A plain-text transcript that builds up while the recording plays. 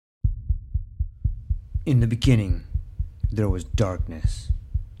In the beginning, there was darkness,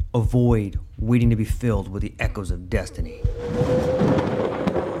 a void waiting to be filled with the echoes of destiny.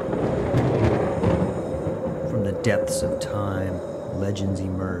 From the depths of time, legends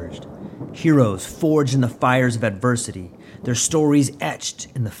emerged. Heroes forged in the fires of adversity, their stories etched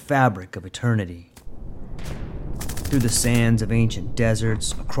in the fabric of eternity. Through the sands of ancient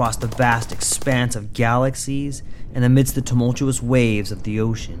deserts, across the vast expanse of galaxies, and amidst the tumultuous waves of the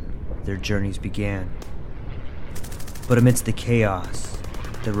ocean, their journeys began. But amidst the chaos,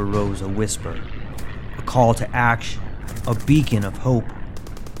 there arose a whisper, a call to action, a beacon of hope.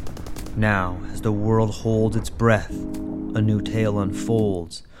 Now, as the world holds its breath, a new tale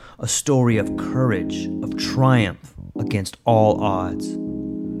unfolds, a story of courage, of triumph against all odds.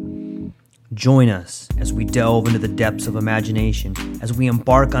 Join us as we delve into the depths of imagination, as we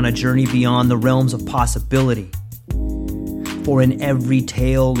embark on a journey beyond the realms of possibility. For in every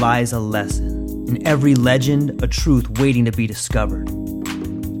tale lies a lesson, in every legend a truth waiting to be discovered.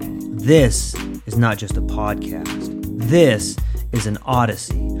 This is not just a podcast. This is an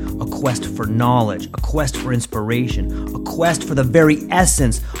odyssey, a quest for knowledge, a quest for inspiration, a quest for the very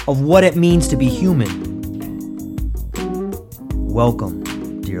essence of what it means to be human.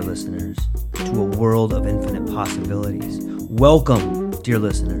 Welcome, dear listeners, to a world of infinite possibilities. Welcome, dear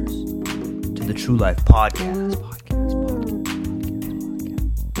listeners, to the True Life Podcast.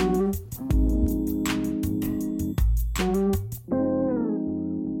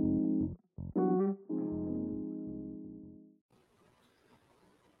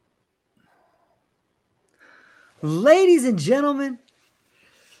 Ladies and gentlemen,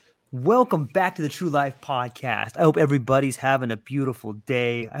 welcome back to the True Life Podcast. I hope everybody's having a beautiful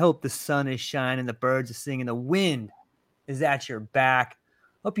day. I hope the sun is shining, the birds are singing, the wind is at your back.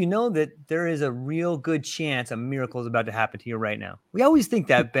 Hope you know that there is a real good chance a miracle is about to happen to you right now. We always think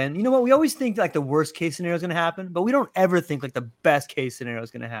that, Ben. You know what? We always think like the worst case scenario is going to happen, but we don't ever think like the best case scenario is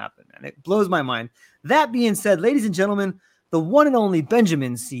going to happen. And it blows my mind. That being said, ladies and gentlemen, the one and only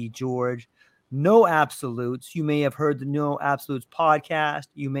Benjamin C. George. No Absolutes. You may have heard the No Absolutes podcast.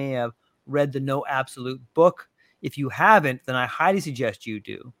 You may have read the No Absolute book. If you haven't, then I highly suggest you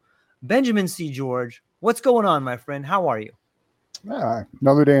do. Benjamin C. George, what's going on, my friend? How are you?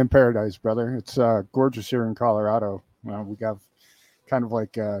 Another day in paradise, brother. It's gorgeous here in Colorado. We got kind of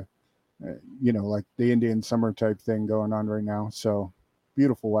like, like the Indian summer type thing going on right now. So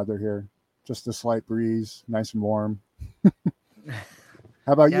beautiful weather here. Just a slight breeze, nice and warm.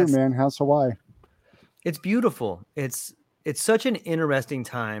 How about you, man? How's Hawaii? It's beautiful. It's such an interesting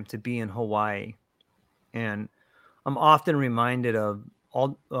time to be in Hawaii. And I'm often reminded of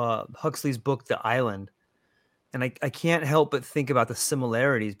Huxley's book, The Island. And I can't help but think about the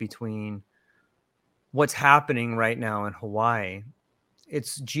similarities between what's happening right now in Hawaii,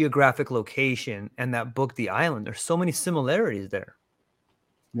 its geographic location, and that book, The Island. There's so many similarities there.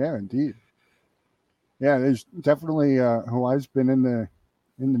 Yeah, indeed. Yeah, there's definitely Hawaii's been in the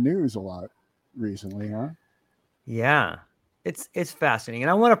news a lot recently, huh? Yeah, it's fascinating. And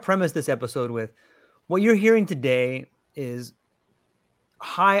I want to premise this episode with what you're hearing today is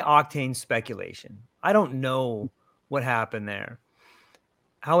high octane speculation. I don't know what happened there.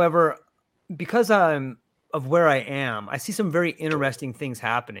 However, because I'm of where I am, I see some very interesting things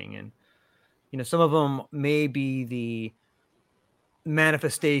happening. And, some of them may be the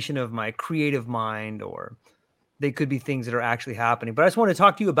manifestation of my creative mind, or they could be things that are actually happening. But I just want to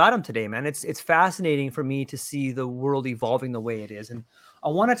talk to you about them today, man. It's fascinating for me to see the world evolving the way it is. And I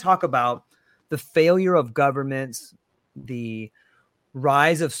want to talk about the failure of governments, the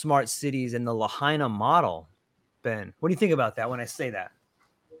rise of smart cities, and the Lahaina model. Ben, what do you think about that when I say that?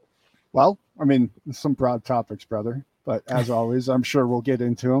 Well, I mean, some broad topics, brother. But as always, I'm sure we'll get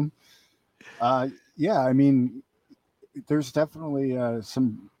into them. Yeah, I mean, there's definitely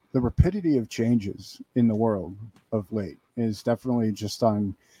the rapidity of changes in the world of late is definitely just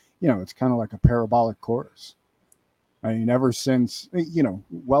on, it's kind of like a parabolic course. I mean, ever since,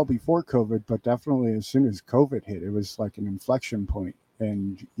 well before COVID, but definitely as soon as COVID hit, it was like an inflection point.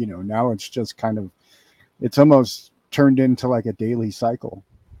 And, now it's just kind of, it's almost turned into like a daily cycle.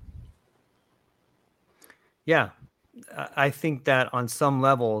 Yeah, I think that on some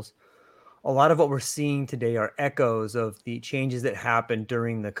levels, a lot of what we're seeing today are echoes of the changes that happened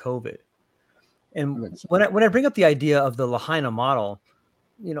during the COVID. And when I bring up the idea of the Lahaina model,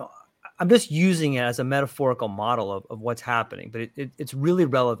 I'm just using it as a metaphorical model of what's happening, but it's really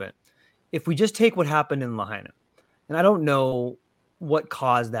relevant. If we just take what happened in Lahaina, and I don't know what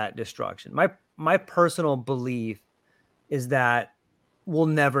caused that destruction. My personal belief is that we'll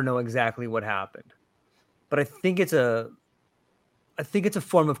never know exactly what happened. But I think it's a I think it's a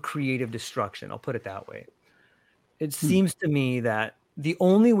form of creative destruction. I'll put it that way. It Hmm. seems to me that the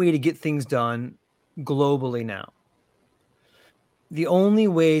only way to get things done globally now, the only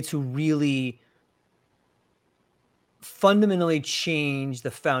way to really fundamentally change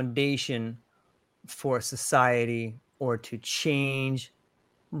the foundation for society or to change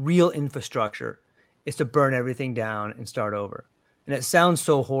real infrastructure is to burn everything down and start over. And it sounds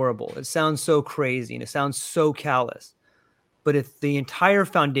so horrible. It sounds so crazy and it sounds so callous. But if the entire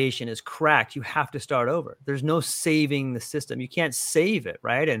foundation is cracked, you have to start over. There's no saving the system. You can't save it,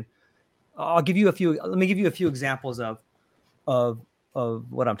 right? And let me give you a few examples of of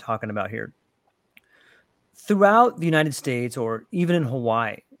what I'm talking about here. Throughout the United States or even in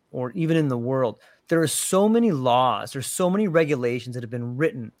Hawaii or even in the world, there are so many laws, there's so many regulations that have been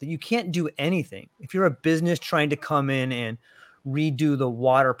written that you can't do anything. If you're a business trying to come in and redo the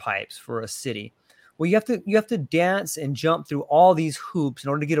water pipes for a city, well, you have to dance and jump through all these hoops in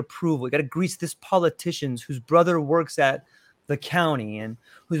order to get approval. You got to grease this politician's whose brother works at the county and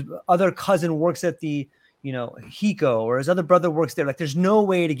whose other cousin works at the HECO, or his other brother works there. Like, there's no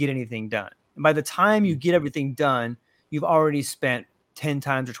way to get anything done. And by the time you get everything done, you've already spent 10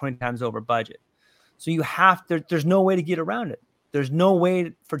 times or 20 times over budget. So there's no way to get around it. There's no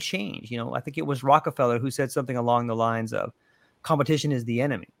way for change. I think it was Rockefeller who said something along the lines of competition is the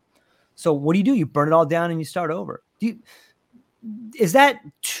enemy. So what do? You burn it all down and you start over. Is that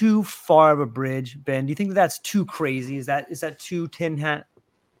too far of a bridge, Ben? Do you think that that's too crazy? Is that too tin hat?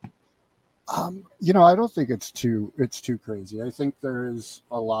 I don't think it's too crazy. I think there is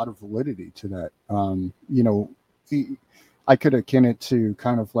a lot of validity to that. I could akin it to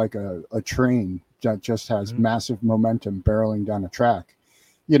kind of like a train that just has massive momentum barreling down a track.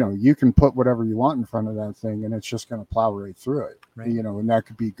 You can put whatever you want in front of that thing and it's just going to plow right through it. Right. And that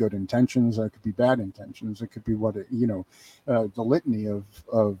could be good intentions, that could be bad intentions, it could be the litany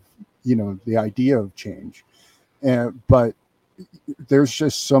of the idea of change. But there's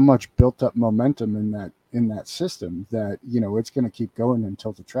just so much built up momentum in that system that it's going to keep going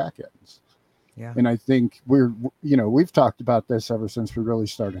until the track ends. Yeah. And I think we've talked about this ever since we really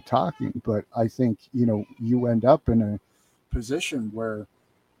started talking, but I think you end up in a position where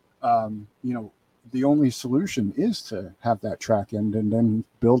the only solution is to have that track end and then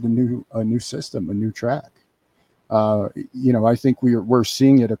build a new system, a new track. I think we're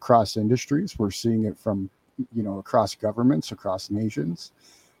seeing it across industries. We're seeing it from across governments, across nations.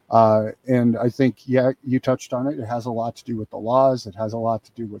 And I think, you touched on it. It has a lot to do with the laws. It has a lot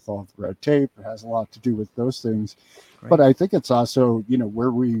to do with all the red tape. It has a lot to do with those things. Right. But I think it's also, where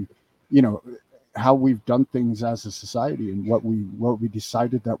we, how we've done things as a society and what we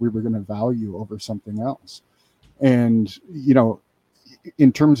decided that we were going to value over something else. And,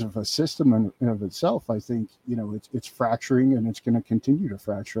 in terms of a system in of itself, I think, it's fracturing and it's going to continue to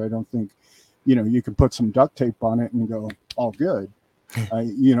fracture. I don't think, you can put some duct tape on it and go all good.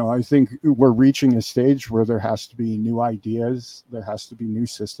 I think we're reaching a stage where there has to be new ideas. There has to be new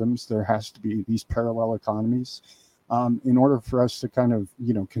systems. There has to be these parallel economies in order for us to kind of,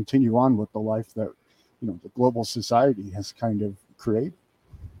 continue on with the life that, the global society has kind of created.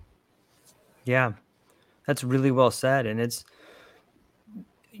 Yeah, that's really well said. And it's,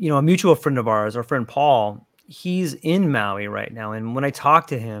 a mutual friend of ours, our friend Paul, he's in Maui right now. And when I talk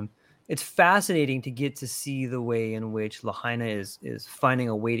to him, it's fascinating to get to see the way in which Lahaina is finding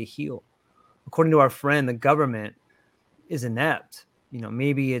a way to heal. According to our friend, the government is inept.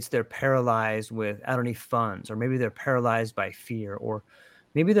 Maybe it's they're paralyzed without any funds, or maybe they're paralyzed by fear, or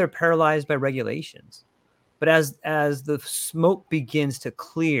maybe they're paralyzed by regulations. But as the smoke begins to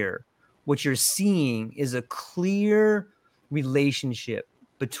clear, what you're seeing is a clear relationship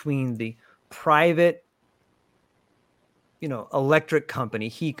between the private electric company,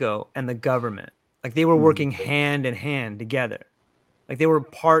 HECO, and the government. Like, they were working hand in hand together. Like, they were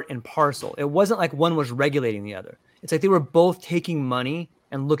part and parcel. It wasn't like one was regulating the other. It's like they were both taking money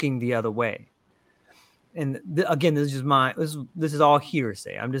and looking the other way. And again, this is all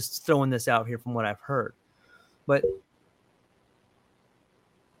hearsay. I'm just throwing this out here from what I've heard. But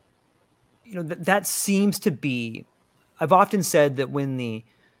that seems to be, I've often said that when the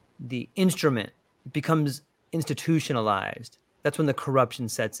instrument becomes institutionalized, that's when the corruption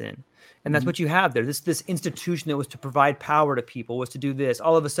sets in. And that's what you have there. This institution that was to provide power to people, was to do this.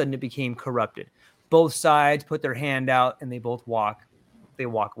 All of a sudden it became corrupted. Both sides put their hand out and they walk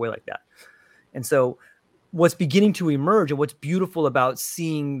away like that. And so what's beginning to emerge, and what's beautiful about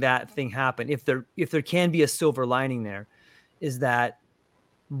seeing that thing happen, if there can be a silver lining there, is that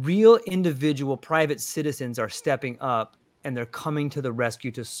real individual private citizens are stepping up and they're coming to the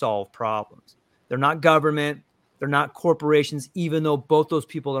rescue to solve problems. They're not government. They're not corporations, even though both those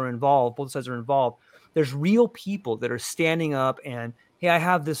people are involved, both sides are involved. There's real people that are standing up and, hey, I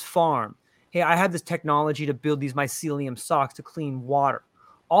have this farm. Hey, I have this technology to build these mycelium socks to clean water.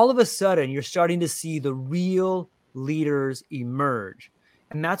 All of a sudden, you're starting to see the real leaders emerge.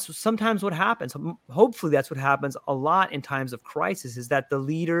 And that's sometimes what happens. Hopefully, that's what happens a lot in times of crisis, is that the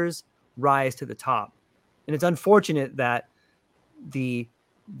leaders rise to the top. And it's unfortunate that the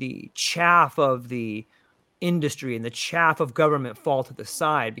chaff of the industry and the chaff of government fall to the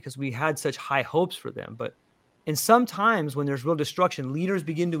side, because we had such high hopes for them. But and sometimes when there's real destruction, leaders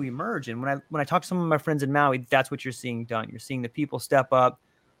begin to emerge. And when I talk to some of my friends in Maui, that's what you're seeing done. You're seeing the people step up,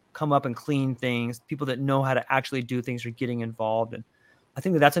 come up and clean things. People that know how to actually do things are getting involved. And I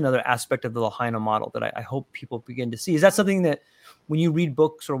think that that's another aspect of the Lahaina model that I hope people begin to see. Is that something that when you read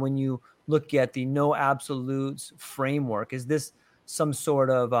books or when you look at the no absolutes framework, is this some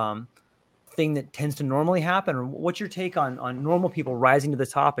sort of thing that tends to normally happen? Or what's your take on normal people rising to the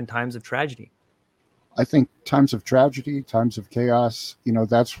top in times of tragedy? I think times of tragedy, times of chaos,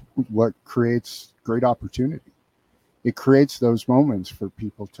 that's what creates great opportunity. It creates those moments for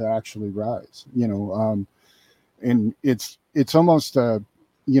people to actually rise, and it's almost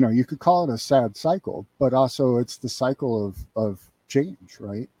you could call it a sad cycle, but also it's the cycle of change,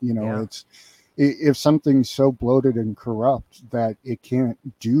 right? It's, if something's so bloated and corrupt that it can't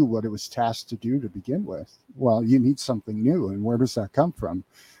do what it was tasked to do to begin with, well, you need something new. And where does that come from?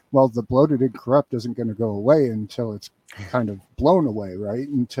 Well, the bloated and corrupt isn't going to go away until it's kind of blown away, right?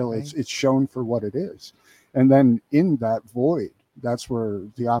 Until it's shown for what it is. And then in that void, that's where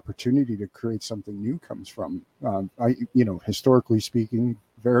the opportunity to create something new comes from. Historically speaking,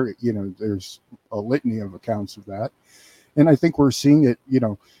 there's a litany of accounts of that. And I think we're seeing it,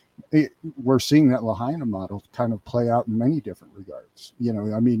 we're seeing that Lahaina model kind of play out in many different regards. You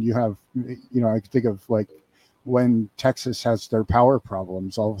have, I think of like when Texas has their power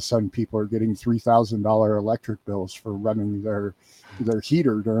problems, all of a sudden people are getting $3,000 electric bills for running their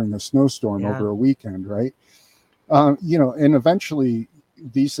heater during a snowstorm over a weekend, right? And eventually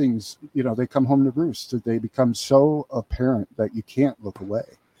these things, they come home to roost. They become so apparent that you can't look away.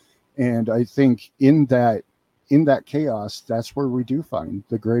 And I think in that chaos, that's where we do find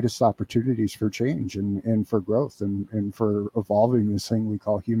the greatest opportunities for change and for growth and for evolving this thing we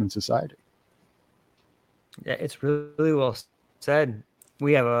call human society. Yeah, it's really well said.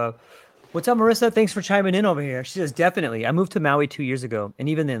 We have what's up, Marissa? Thanks for chiming in over here. She says, definitely. I moved to Maui 2 years ago. And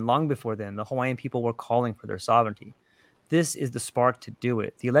even then, long before then, the Hawaiian people were calling for their sovereignty. This is the spark to do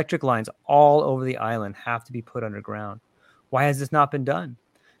it. The electric lines all over the island have to be put underground. Why has this not been done?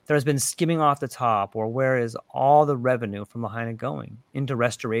 There has been skimming off the top, or where is all the revenue from Lahaina going? Into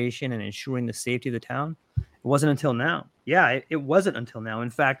restoration and ensuring the safety of the town? It wasn't until now. Yeah, it wasn't until now. In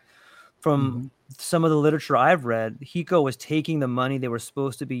fact, from some of the literature I've read, HECO was taking the money they were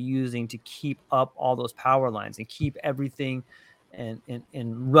supposed to be using to keep up all those power lines and keep everything and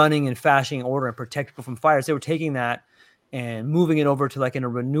running and fashioning order and protect people from fires. They were taking that and moving it over to like in a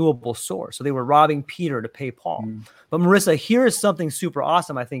renewable source. So they were robbing Peter to pay Paul. But Marissa, here is something super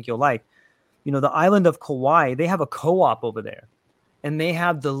awesome I think you'll like. The island of Kauai, they have a co-op over there, and they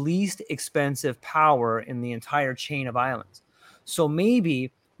have the least expensive power in the entire chain of islands. So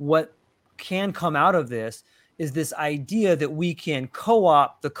maybe what can come out of this is this idea that we can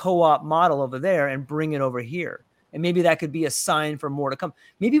co-op the co-op model over there and bring it over here. And maybe that could be a sign for more to come.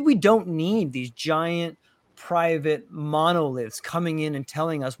 Maybe we don't need these giant private monoliths coming in and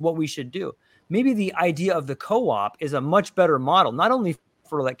telling us what we should do. Maybe the idea of the co-op is a much better model, not only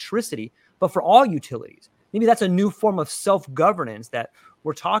for electricity, but for all utilities. Maybe that's a new form of self-governance that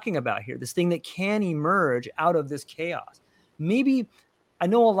we're talking about here, this thing that can emerge out of this chaos. Maybe, I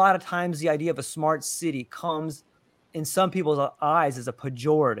know a lot of times the idea of a smart city comes in some people's eyes as a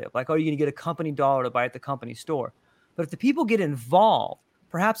pejorative, like, oh, you're going to get a company dollar to buy at the company store. But if the people get involved,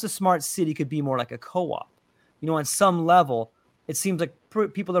 perhaps a smart city could be more like a co-op. On some level, it seems like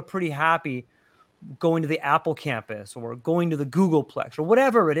people are pretty happy going to the Apple campus or going to the Googleplex or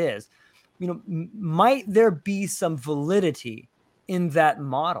whatever it is. Might there be some validity in that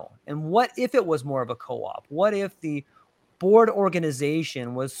model? And what if it was more of a co-op? What if the board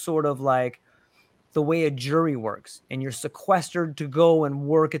organization was sort of like the way a jury works, and you're sequestered to go and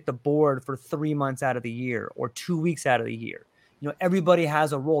work at the board for 3 months out of the year or 2 weeks out of the year? Everybody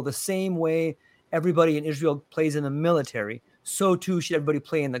has a role. The same way everybody in Israel plays in the military, so too should everybody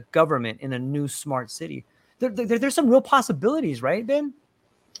play in the government in a new smart city. There's some real possibilities, right, Ben?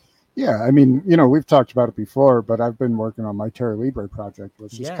 Yeah, I mean, we've talked about it before, but I've been working on my Terra Libre project,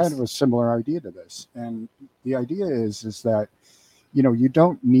 which is kind of a similar idea to this. And the idea is that, you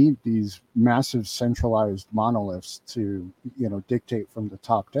don't need these massive centralized monoliths to, dictate from the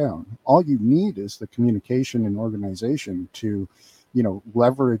top down. All you need is the communication and organization to,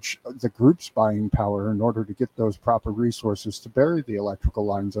 leverage the group's buying power in order to get those proper resources to bury the electrical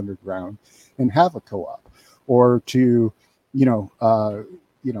lines underground and have a co-op, or to,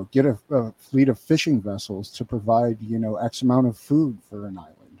 get a fleet of fishing vessels to provide, X amount of food for an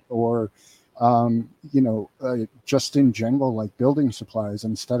island, or just in general, like building supplies,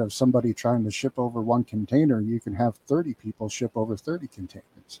 instead of somebody trying to ship over one container, you can have 30 people ship over 30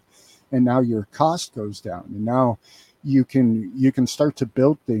 containers. And now your cost goes down. And now you can start to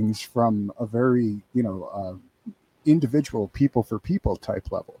build things from a very, individual people for people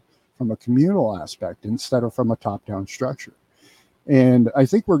type level, from a communal aspect instead of from a top down structure. And I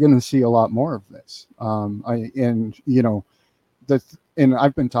think we're going to see a lot more of this. And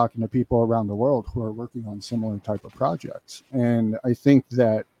I've been talking to people around the world who are working on similar type of projects. And I think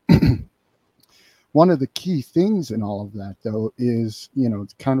that one of the key things in all of that, though, is,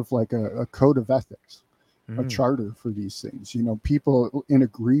 it's kind of like a code of ethics, a charter for these things, people in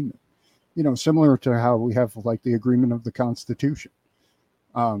agreement, similar to how we have like the agreement of the Constitution.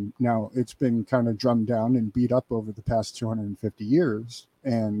 Now it's been kind of drummed down and beat up over the past 250 years.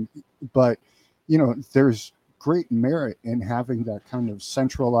 But there's great merit in having that kind of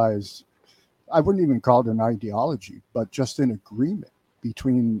centralized, I wouldn't even call it an ideology, but just an agreement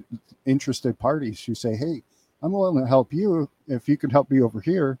between interested parties who say, hey, I'm willing to help you if you can help me over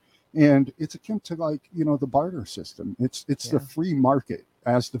here. And it's akin to like, the barter system. It's the free market,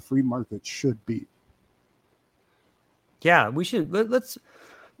 as the free market should be. Yeah, we should, let's,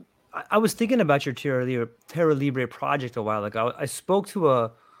 I was thinking about your Terra Libre project a while ago. I spoke to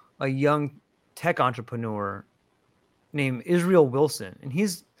a young tech entrepreneur named Israel Wilson, and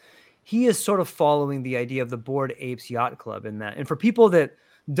he is sort of following the idea of the Bored Apes Yacht Club in that. And for people that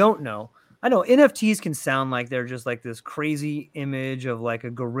don't know, I know NFTs can sound like they're just like this crazy image of like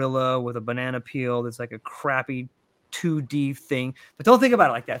a gorilla with a banana peel that's like a crappy 2D thing. But don't think about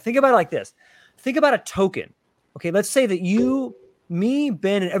it like that. Think about it like this. Think about a token. Okay, let's say that you, me,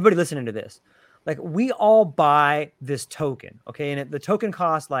 Ben, and everybody listening to this, like we all buy this token. Okay, and the token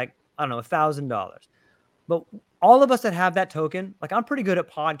costs like, I don't know, $1,000. But all of us that have that token, like I'm pretty good at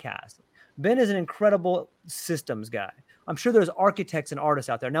podcasts. Ben is an incredible systems guy. I'm sure there's architects and artists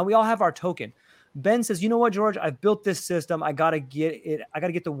out there. Now we all have our token. Ben says, you know what, George, I've built this system. I got to get it. I got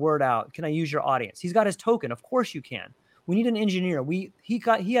to get the word out. Can I use your audience? He's got his token. Of course you can. We need an engineer. He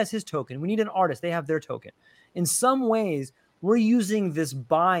has his token. We need an artist. They have their token. In some ways, we're using this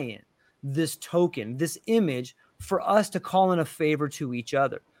buy-in, this token, this image for us to call in a favor to each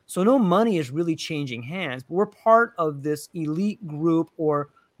other. So no money is really changing hands, but we're part of this elite group or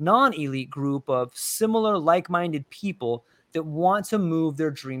non-elite group of similar like-minded people that want to move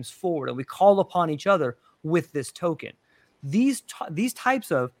their dreams forward. And we call upon each other with this token. These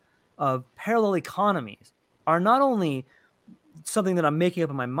types of parallel economies are not only something that I'm making up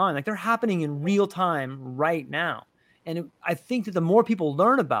in my mind, like they're happening in real time right now. And I think that the more people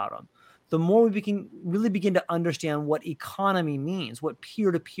learn about them, the more we can really begin to understand what economy means, what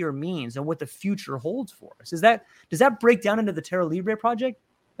peer-to-peer means, and what the future holds for us. Does that break down into the Terra Libre project,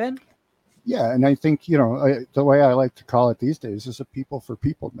 Ben? Yeah, and I think, the way I like to call it these days is a people for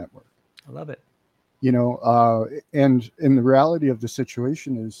people network. I love it. And the reality of the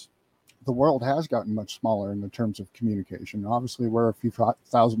situation is the world has gotten much smaller in the terms of communication. Obviously, we're a few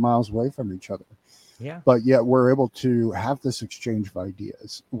thousand miles away from each other. Yeah. But yet we're able to have this exchange of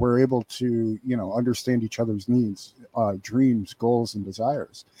ideas. We're able to, understand each other's needs, dreams, goals, and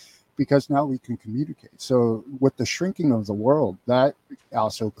desires, because now we can communicate. So with the shrinking of the world, that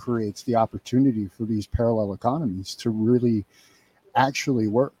also creates the opportunity for these parallel economies to really actually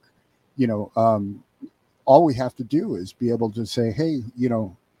work. All we have to do is be able to say, hey,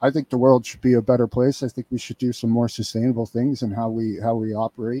 I think the world should be a better place. I think we should do some more sustainable things in how we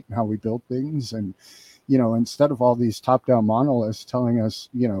operate and how we build things. And, instead of all these top-down monoliths telling us,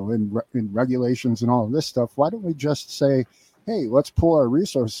 in regulations and all of this stuff, why don't we just say, hey, let's pull our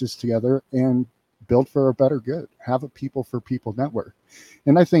resources together and build for a better good, have a people for people network.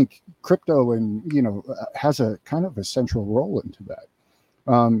 And I think crypto has a kind of a central role into that.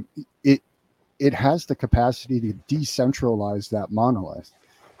 It has the capacity to decentralize that monolith.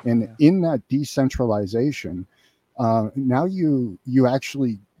 And in that decentralization, now you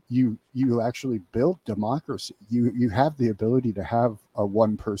actually build democracy. You have the ability to have a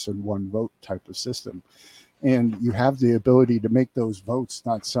one person, one vote type of system. And you have the ability to make those votes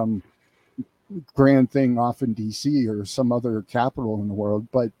not some grand thing off in DC or some other capital in the world,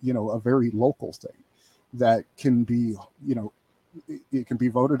 but, a very local thing that can be, it can be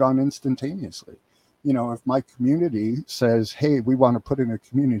voted on instantaneously. If my community says, hey, we want to put in a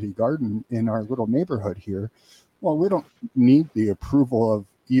community garden in our little neighborhood here, well, we don't need the approval of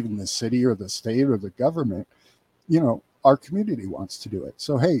even the city or the state or the government. Our community wants to do it.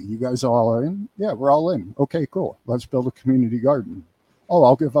 So, hey, you guys are all in? Yeah, we're all in. Okay, cool. Let's build a community garden. Oh,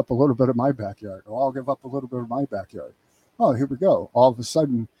 I'll give up a little bit of my backyard. Oh, I'll give up a little bit of my backyard. Oh, here we go. All of a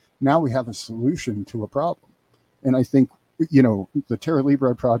sudden, now we have a solution to a problem. And I think, the Terra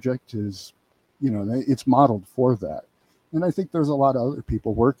Libra project is, it's modeled for that. And I think there's a lot of other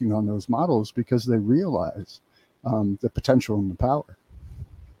people working on those models because they realize the potential and the power.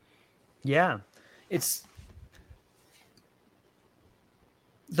 Yeah. It's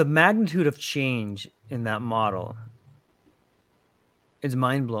the magnitude of change in that model is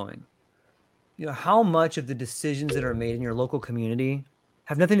mind-blowing. How much of the decisions that are made in your local community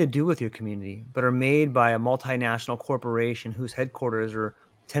have nothing to do with your community, but are made by a multinational corporation whose headquarters are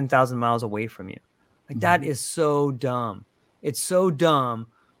 10,000 miles away from you. That is so dumb. It's so dumb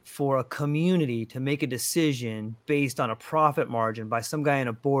for a community to make a decision based on a profit margin by some guy in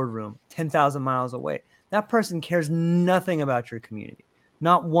a boardroom 10,000 miles away. That person cares nothing about your community,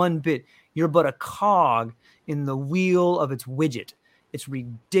 not one bit. You're but a cog in the wheel of its widget. It's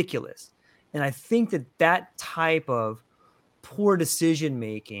ridiculous. And I think that type of poor decision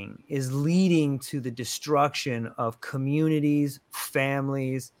making is leading to the destruction of communities,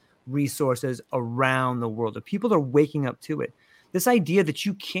 families, resources around the world. The people are waking up to it. This idea that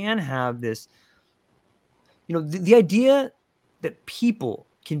you can have this, the idea that people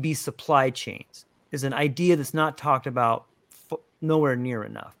can be supply chains is an idea that's not talked about nowhere near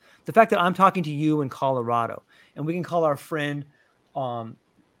enough. The fact that I'm talking to you in Colorado and we can call our friend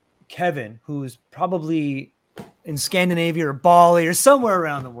Kevin, who's probably in Scandinavia or Bali or somewhere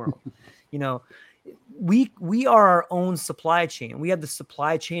around the world, we are our own supply chain. We have the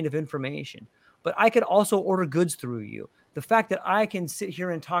supply chain of information, but I could also order goods through you. The fact that I can sit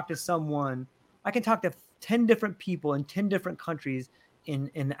here and talk to someone, I can talk to 10 different people in 10 different countries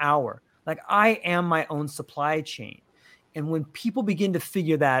in an hour. I am my own supply chain. And when people begin to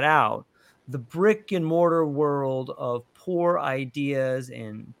figure that out, the brick and mortar world of poor ideas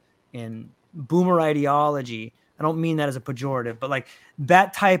and boomer ideology, I don't mean that as a pejorative, but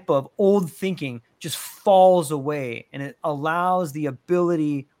that type of old thinking just falls away and it allows the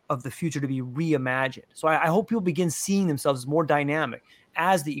ability of the future to be reimagined. So I hope people begin seeing themselves as more dynamic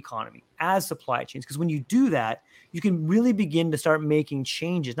as the economy, as supply chains, because when you do that, you can really begin to start making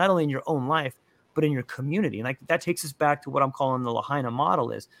changes, not only in your own life, but in your community. And that takes us back to what I'm calling the Lahaina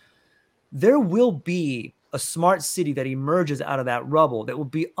model is there will be a smart city that emerges out of that rubble that will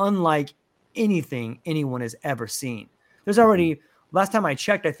be unlike anything anyone has ever seen. There's already, last time I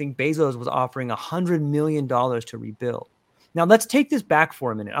checked, I think Bezos was offering $100 million to rebuild. Now let's take this back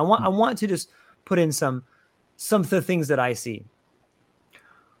for a minute. I want to just put in some of the things that I see.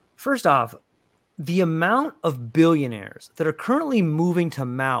 First off, the amount of billionaires that are currently moving to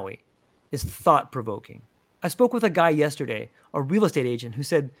Maui is thought-provoking. I spoke with a guy yesterday, a real estate agent, who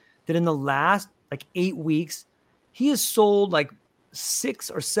said that in the last 8 weeks, he has sold 6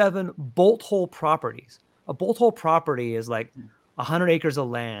 or 7 bolt hole properties. A bolt hole property is 100 acres of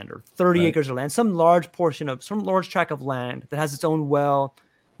land or 30 acres of land, some large tract of land that has its own well.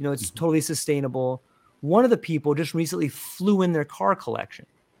 It's totally sustainable. One of the people just recently flew in their car collection.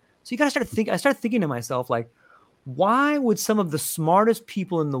 So you got to start thinking. I started thinking to myself, why would some of the smartest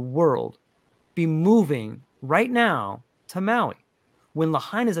people in the world be moving right now to Maui when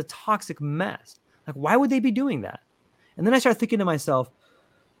Lahaina is a toxic mess? Why would they be doing that? And then I started thinking to myself,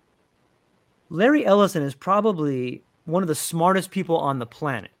 Larry Ellison is probably one of the smartest people on the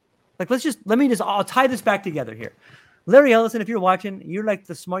planet. I'll tie this back together here. Larry Ellison, if you're watching, you're probably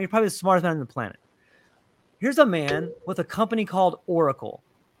the smartest man on the planet. Here's a man with a company called Oracle,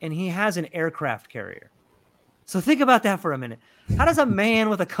 and he has an aircraft carrier. So think about that for a minute. How does a man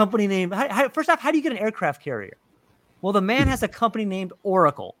with a company named, first off, how do you get an aircraft carrier? Well, the man has a company named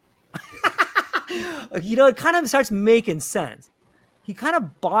Oracle. It kind of starts making sense. He kind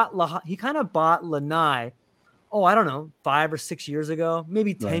of bought Lanai, I don't know, 5 or 6 years ago,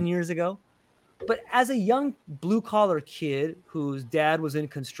 maybe 10 years ago. But as a young blue-collar kid whose dad was in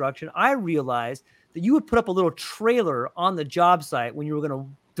construction, I realized that you would put up a little trailer on the job site when you were going to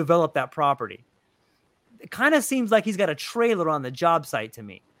develop that property. It kind of seems like he's got a trailer on the job site to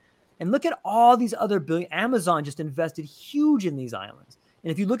me. And look at all these other Amazon just invested huge in these islands.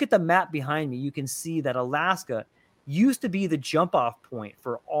 And if you look at the map behind me, you can see that Alaska used to be the jump off point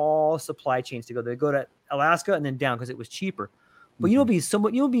for all supply chains to go. They go to Alaska and then down because it was cheaper. But you'll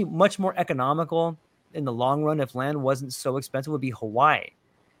be much more economical in the long run, if land wasn't so expensive, would be Hawaii.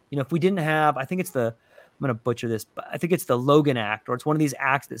 If we didn't have, I think it's I'm going to butcher this, but I think it's the Logan Act, or it's one of these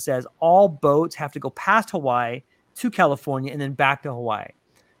acts that says all boats have to go past Hawaii to California and then back to Hawaii.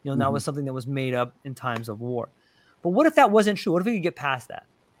 And that was something that was made up in times of war. But what if that wasn't true? What if we could get past that?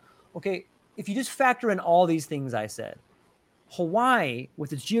 Okay, if you just factor in all these things I said, Hawaii,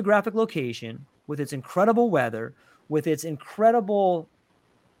 with its geographic location, with its incredible weather, with its incredible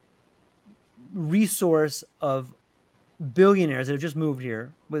resource of billionaires that have just moved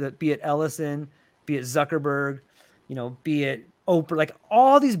here, be it Ellison, be it Zuckerberg, be it Oprah, like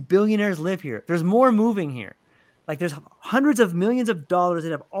all these billionaires live here. There's more moving here. Like there's hundreds of millions of dollars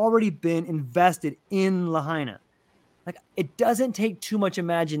that have already been invested in Lahaina. Like it doesn't take too much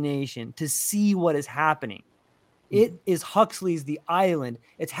imagination to see what is happening. It is Huxley's The Island.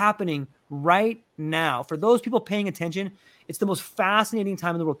 It's happening right now. For those people paying attention, it's the most fascinating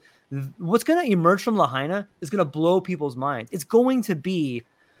time in the world. What's going to emerge from Lahaina is going to blow people's minds. It's going to be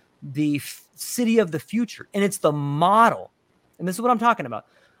the city of the future, and it's the model. And this is what I'm talking about.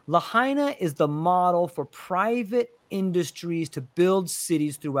 Lahaina is the model for private industries to build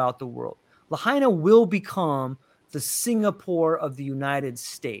cities throughout the world. Lahaina will become the Singapore of the United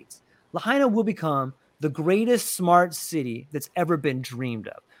States. Lahaina will become the greatest smart city that's ever been dreamed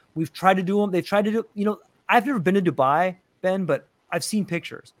of. We've tried to do them. They've tried to do, I've never been to Dubai, Ben, but I've seen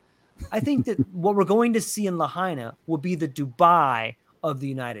pictures. I think that what we're going to see in Lahaina will be the Dubai of the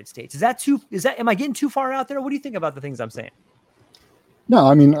United States. Am I getting too far out there? What do you think about the things I'm saying? No,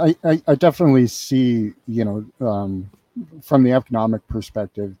 I mean, I definitely see, from the economic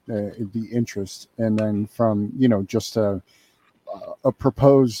perspective, the interest, and then from, just the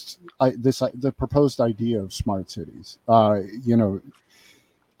proposed idea of smart cities. I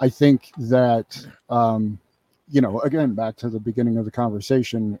think that, again, back to the beginning of the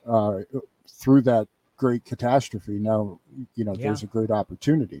conversation, through that great catastrophe, now, there's a great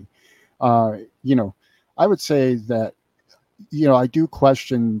opportunity. I would say that, I do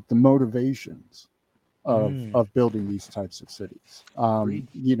question the motivations of building these types of cities.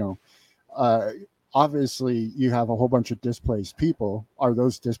 Obviously you have a whole bunch of displaced people. Are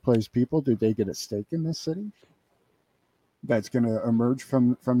those displaced people, do they get a stake in this city that's going to emerge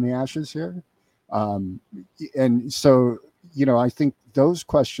from the ashes here? And so, I think those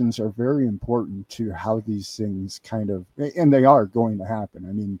questions are very important to how these things and they are going to happen.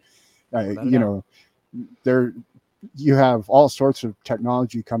 I mean, you have all sorts of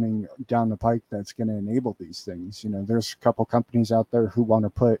technology coming down the pike that's going to enable these things. There's a couple companies out there who want to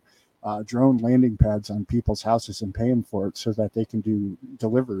put drone landing pads on people's houses and pay them for it so that they can do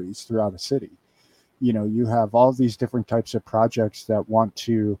deliveries throughout a city. You have all these different types of projects that want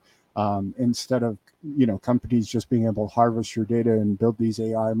to, instead of, companies just being able to harvest your data and build these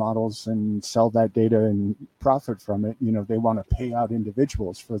AI models and sell that data and profit from it, they want to pay out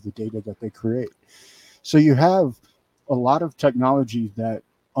individuals for the data that they create. So you have a lot of technology that,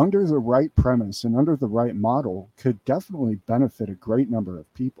 under the right premise and under the right model, could definitely benefit a great number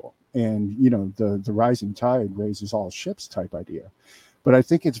of people. And, the rising tide raises all ships type idea. But I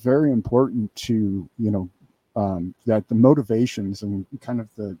think it's very important to, that the motivations and kind of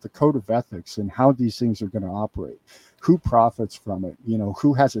the code of ethics and how these things are going to operate, who profits from it,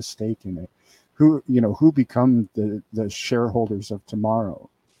 who has a stake in it, who become the shareholders of tomorrow.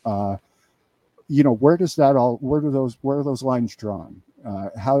 Where are those lines drawn?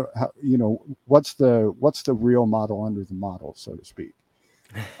 How what's the real model under the model, so to speak?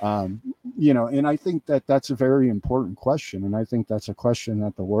 And I think that's a very important question. And I think that's a question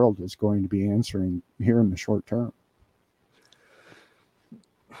that the world is going to be answering here in the short term.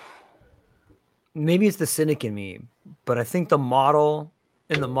 Maybe it's the cynic in me, but I think the model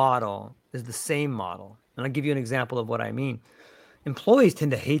is the same model. And I'll give you an example of what I mean. Employees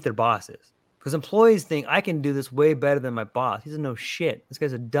tend to hate their bosses because employees think, I can do this way better than my boss. He doesn't know shit. This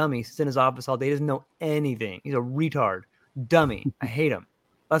guy's a dummy. He sits in his office all day. He doesn't know anything. He's a retard. Dummy. I hate him.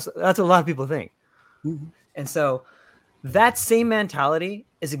 That's what a lot of people think. Mm-hmm. And so that same mentality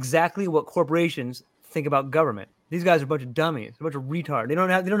is exactly what corporations think about government. These guys are a bunch of dummies, a bunch of retards. They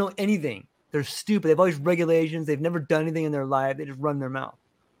don't know anything. They're stupid. They have all these regulations. They've never done anything in their life. They just run their mouth.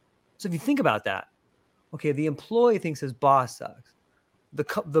 So if you think about that, okay, the employee thinks his boss sucks.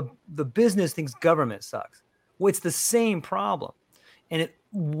 The business thinks government sucks. Well, it's the same problem. And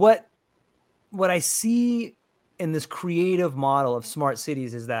what I see in this creative model of smart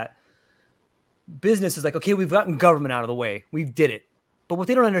cities is that business is like, okay, we've gotten government out of the way. We did it. But what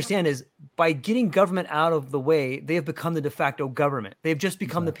they don't understand is by getting government out of the way, they have become the de facto government. They've just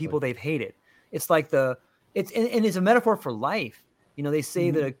become the people they've hated. It's like it's a metaphor for life. They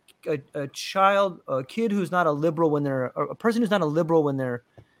say that a kid who's not a liberal a person who's not a liberal when they're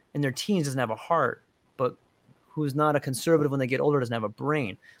in their teens doesn't have a heart, but who's not a conservative when they get older doesn't have a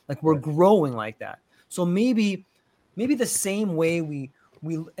brain. Like we're growing like that. So maybe the same way we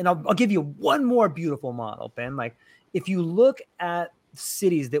and I'll give you one more beautiful model, Ben. Like if you look at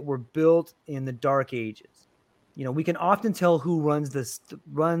cities that were built in the Dark Ages, we can often tell who runs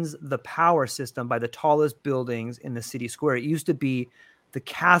the power system by the tallest buildings in the city square. It used to be the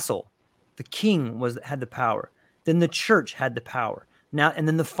castle. The king had the power. Then the church had the power. And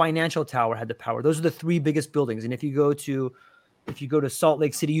then the financial tower had the power. Those are the three biggest buildings. And if you go to Salt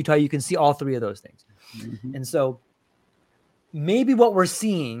Lake City, Utah, you can see all three of those things. Mm-hmm. And so maybe what we're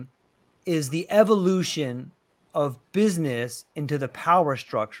seeing is the evolution of business into the power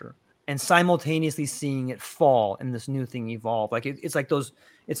structure, and simultaneously seeing it fall and this new thing evolve. Like it's like those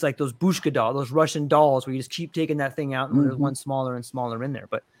Bushka dolls, those Russian dolls, where you just keep taking that thing out and there's one smaller and smaller in there.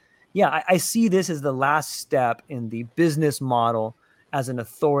 But yeah, I see this as the last step in the business model as an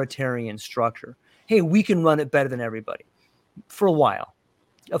authoritarian structure. Hey, we can run it better than everybody for a while.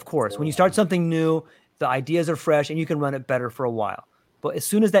 Of course, when you start something new, the ideas are fresh and you can run it better for a while. But as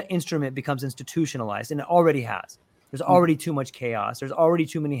soon as that instrument becomes institutionalized, and it already has, there's already too much chaos. There's already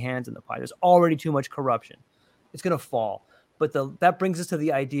too many hands in the pie. There's already too much corruption. It's going to fall. But that brings us to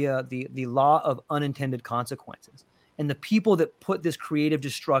the idea, the law of unintended consequences. And the people that put this creative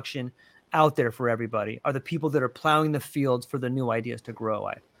destruction out there for everybody are the people that are plowing the fields for the new ideas to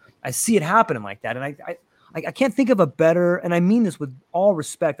grow. I see it happening like that. And I can't think of a better, and I mean this with all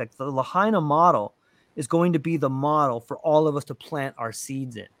respect, like the Lahaina model is going to be the model for all of us to plant our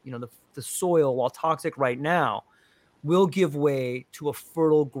seeds in. The soil, while toxic right now, will give way to a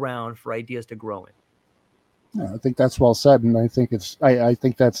fertile ground for ideas to grow in. Yeah, I think that's well said, and I think I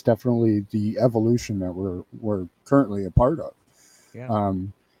think that's definitely the evolution that we're currently a part of. Yeah.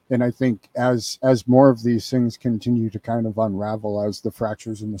 And I think as more of these things continue to kind of unravel, as the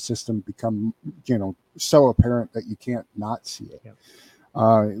fractures in the system become, so apparent that you can't not see it,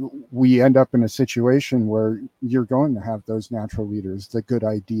 we end up in a situation where you're going to have those natural leaders, the good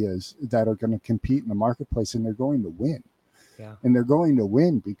ideas that are going to compete in the marketplace, and they're going to win. Yeah. And they're going to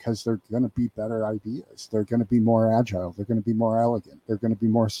win because they're going to be better ideas. They're going to be more agile. They're going to be more elegant. They're going to be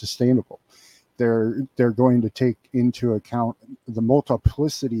more sustainable. They're going to take into account the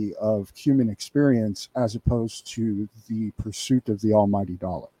multiplicity of human experience as opposed to the pursuit of the almighty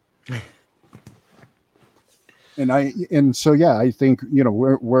dollar. And so I think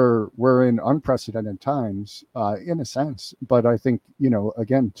we're in unprecedented times in a sense, but I think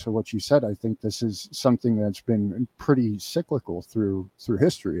again, to what you said, I think this is something that's been pretty cyclical through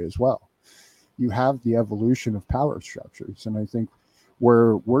history as well. You have the evolution of power structures, and I think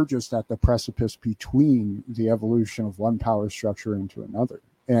we're just at the precipice between the evolution of one power structure into another.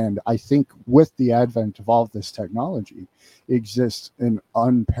 And I think with the advent of all of this technology, exists an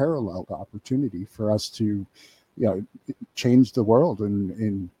unparalleled opportunity for us to change the world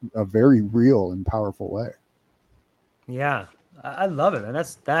in a very real and powerful way. Yeah, I love it, and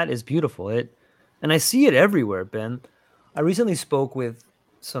that is beautiful. And I see it everywhere, Ben. I recently spoke with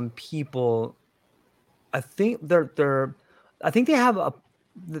some people. I think I think they have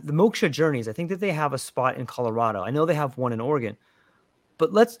the Moksha Journeys. I think that they have a spot in Colorado. I know they have one in Oregon.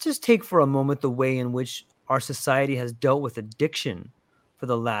 But let's just take for a moment the way in which our society has dealt with addiction for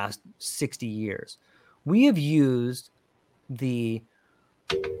the last 60 years. We have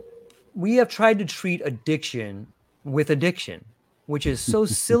tried to treat addiction with addiction, which is so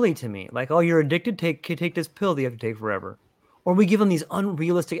silly to me. Like, oh, you're addicted, take this pill that you have to take forever. Or we give them these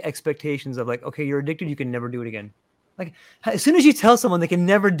unrealistic expectations of like, okay, you're addicted, you can never do it again. Like, as soon as you tell someone they can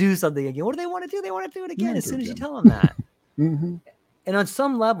never do something again, what do they want to do? They want to do it again as soon as you tell them that. Mm-hmm. And on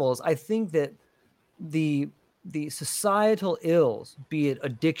some levels, I think that the societal ills, be it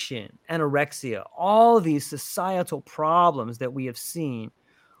addiction, anorexia, all these societal problems that we have seen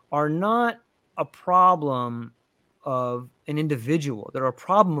are not a problem of an individual. They're a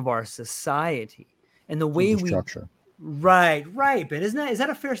problem of our society and the way we structure. Right. But is that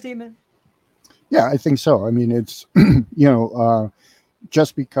a fair statement? Yeah, I think so. I mean, it's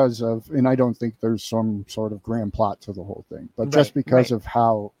just because of, and I don't think there's some sort of grand plot to the whole thing, but just because of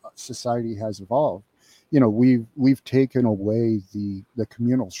how society has evolved, we've taken away the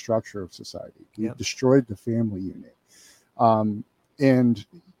communal structure of society. We've destroyed the family unit. And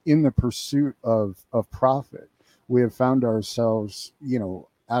in the pursuit of profit, we have found ourselves,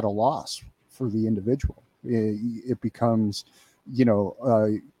 at a loss for the individual. It becomes,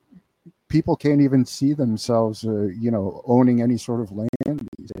 people can't even see themselves, owning any sort of land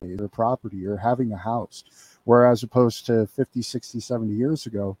these days or property or having a house whereas opposed to 50, 60, 70 years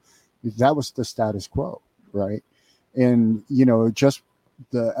ago, that was the status quo, right? And, just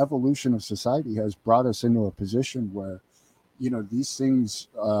the evolution of society has brought us into a position where, these things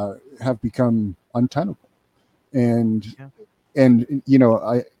have become untenable. And,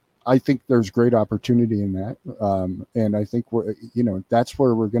 Yeah. I think there's great opportunity in that. And I think that's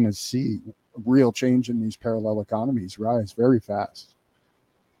where we're going to see real change in these parallel economies rise very fast.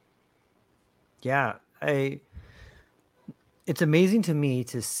 Yeah. It's amazing to me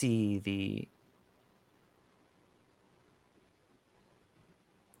to see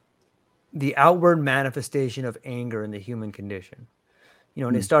the outward manifestation of anger in the human condition.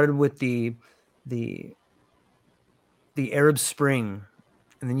 And it started with the Arab Spring,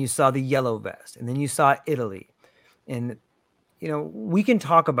 and then you saw the Yellow Vest, and then you saw Italy. And we can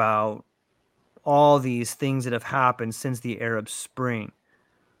talk about all these things that have happened since the Arab Spring.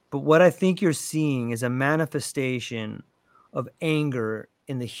 But what I think you're seeing is a manifestation of anger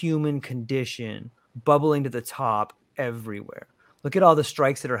in the human condition bubbling to the top everywhere. Look at all the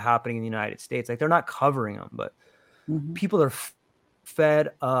strikes that are happening in the United States. Like, they're not covering them, but people are fed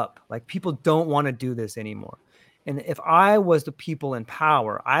up. Like, people don't want to do this anymore. And if I was the people in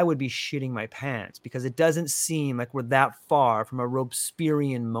power, I would be shitting my pants, because it doesn't seem like we're that far from a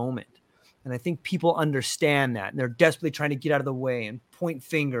Robespierrean moment. And I think people understand that, and they're desperately trying to get out of the way and point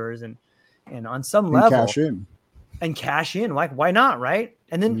fingers and on some level cash in. Like, why not? Right.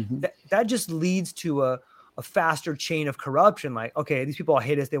 And then that just leads to a faster chain of corruption. Like, okay, these people all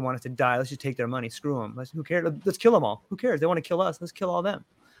hate us. They want us to die. Let's just take their money. Screw them. Who cares? Let's kill them all. Who cares? They want to kill us. Let's kill all them.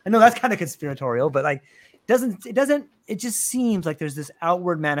 I know that's kind of conspiratorial, but like, it just seems like there's this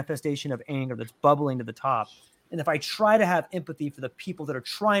outward manifestation of anger that's bubbling to the top. And if I try to have empathy for the people that are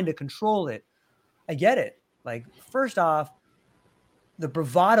trying to control it, I get it. Like, first off, the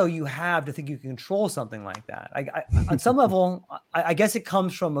bravado you have to think you can control something like that. I on some level, I guess it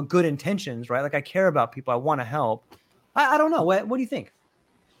comes from a good intentions, right? Like, I care about people. I want to help. I don't know. What do you think?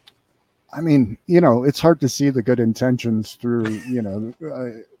 I mean, it's hard to see the good intentions through,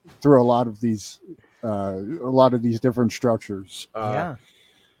 through a lot of these different structures. Yeah.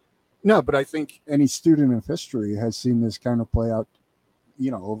 No, but I think any student of history has seen this kind of play out,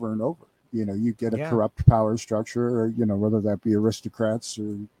 over and over. You get a corrupt power structure, or, whether that be aristocrats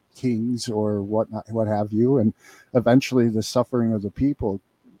or kings or whatnot, what have you. And eventually the suffering of the people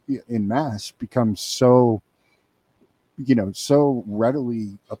in mass becomes so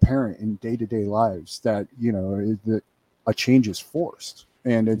readily apparent in day-to-day lives that, that a change is forced.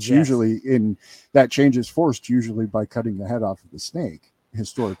 And it's usually that change is forced usually by cutting the head off of the snake,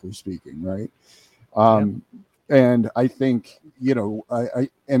 historically speaking, right? And I think,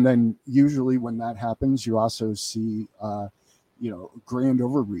 and then usually when that happens, you also see, grand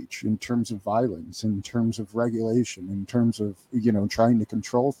overreach in terms of violence, in terms of regulation, in terms of, trying to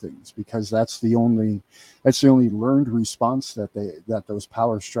control things, because that's the only learned response that those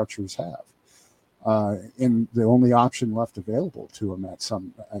power structures have. And the only option left available to them at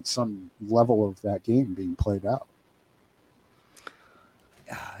some level of that game being played out.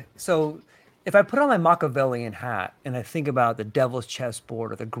 So if I put on my Machiavellian hat and I think about the Devil's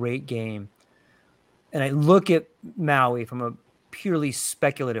Chessboard or the Great Game, and I look at Maui from a purely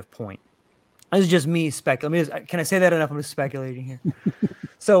speculative point, this is just me speculating. Can I say that enough? I'm just speculating here.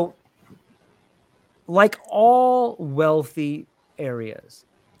 So, like all wealthy areas,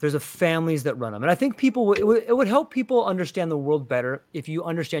 there's families that run them. And I think it would help people understand the world better if you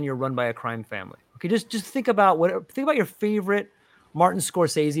understand you're run by a crime family. Okay, just think about your favorite Martin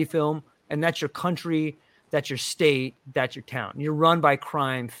Scorsese film, and that's your country, that's your state, that's your town. You're run by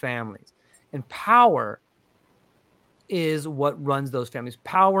crime families. And power is what runs those families,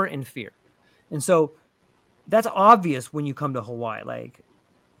 power and fear. And so that's obvious when you come to Hawaii. Like,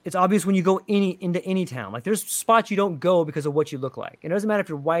 it's obvious when you go into any town. Like, there's spots you don't go because of what you look like. It doesn't matter if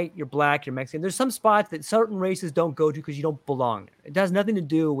you're white, you're black, you're Mexican. There's some spots that certain races don't go to because you don't belong there. It has nothing to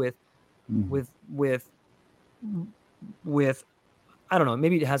do with I don't know.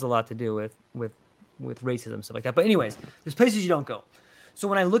 Maybe it has a lot to do with racism, stuff like that. But anyways, there's places you don't go. So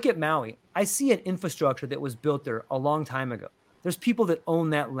when I look at Maui, I see an infrastructure that was built there a long time ago. There's people that own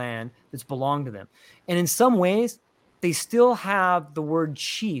that land that's belonged to them. And in some ways, they still have the word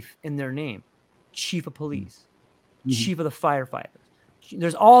chief in their name. Chief of police, chief of the firefighters.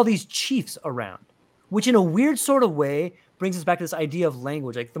 There's all these chiefs around, which in a weird sort of way brings us back to this idea of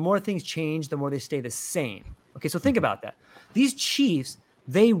language. Like, the more things change, the more they stay the same. Okay, so think about that. These chiefs,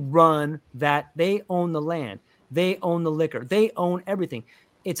 they run that, they own the land. They own the liquor. They own everything.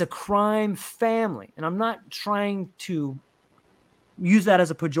 It's a crime family. And I'm not trying to use that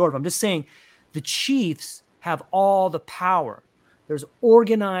as a pejorative. I'm just saying the chiefs have all the power. There's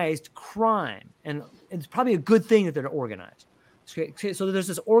organized crime, and it's probably a good thing that they're organized. So there's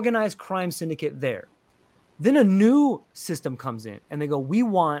this organized crime syndicate there. Then a new system comes in, and they go, we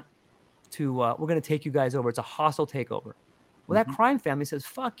want to, we're going to take you guys over. It's a hostile takeover. Well, that crime family says,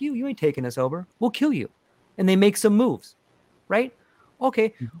 fuck you. You ain't taking us over. We'll kill you. And they make some moves, right?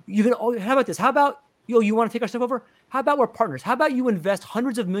 Okay. How about this? How about, you want to take our stuff over? How about we're partners? How about you invest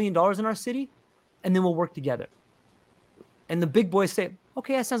hundreds of $millions in our city, and then we'll work together? And the big boys say,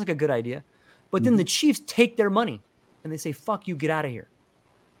 okay, that sounds like a good idea. But then the chiefs take their money and they say, fuck you, get out of here.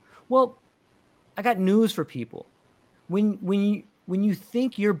 Well, I got news for people. When you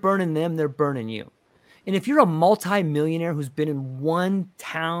think you're burning them, they're burning you. And if you're a multi-millionaire who's been in one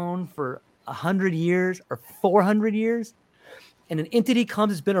town for 100 years or 400 years, and an entity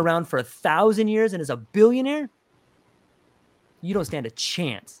comes that's been around for 1,000 years and is a billionaire, you don't stand a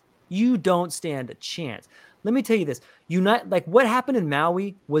chance. You don't stand a chance. Let me tell you this. What happened in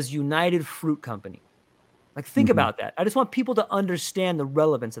Maui was United Fruit Company. Like, think about that. I just want people to understand the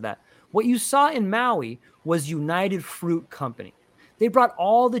relevance of that. What you saw in Maui was United Fruit Company. They brought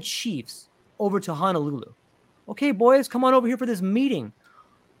all the chiefs over to Honolulu. Okay, boys, come on over here for this meeting.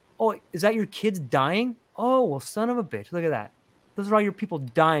 Oh, is that your kids dying? Oh, well, son of a bitch. Look at that. Those are all your people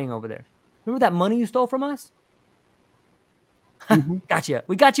dying over there. Remember that money you stole from us? Gotcha.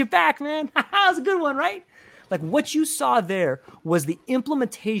 We got you back, man. That was a good one, right? Like, what you saw there was the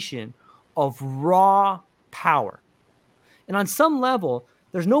implementation of raw power. And on some level,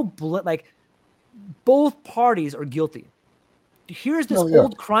 there's no both parties are guilty. Here's this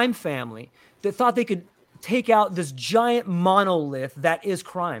old crime family that thought they could take out this giant monolith that is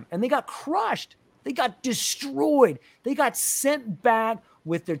crime. And they got crushed. They got destroyed. They got sent back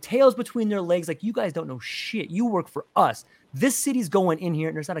with their tails between their legs. Like, you guys don't know shit. You work for us. This city's going in here,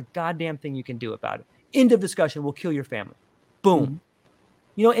 and there's not a goddamn thing you can do about it. End of discussion. We'll kill your family. Boom.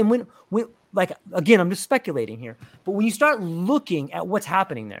 And when again, I'm just speculating here, but when you start looking at what's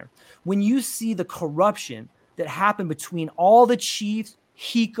happening there, when you see the corruption that happened between all the chiefs,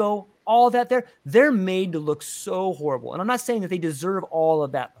 Hiko, all that they're made to look so horrible. And I'm not saying that they deserve all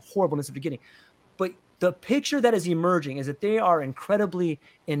of that horribleness at the beginning, but the picture that is emerging is that they are incredibly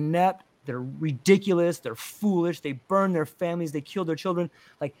inept. They're ridiculous. They're foolish. They burn their families. They kill their children.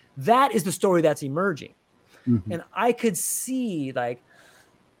 Like, that is the story that's emerging. And I could see, I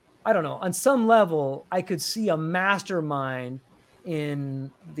don't know, on some level, I could see a mastermind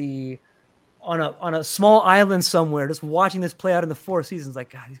on a small island somewhere, just watching this play out in the 4 seasons.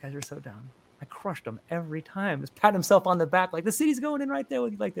 Like, God, these guys are so dumb. I crushed them every time. Just pat himself on the back, like, the city's going in right there,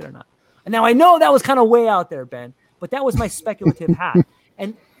 whether you like it or not. And now I know that was kind of way out there, Ben, but that was my speculative hat.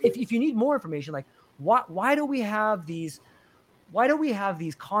 And if you need more information, like, why do we have these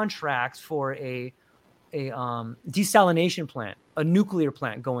contracts for a desalination plant, a nuclear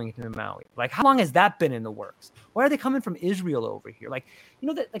plant going into Maui? Like, how long has that been in the works? Why are they coming from Israel over here? Like,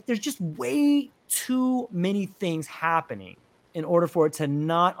 there's just way too many things happening in order for it to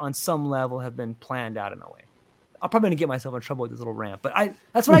not, on some level, have been planned out in a way. I'm probably going to get myself in trouble with this little rant, but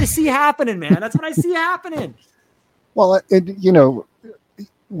that's what I see happening, man. That's what I see happening. Well,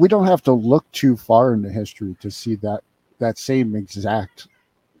 we don't have to look too far into history to see that same exact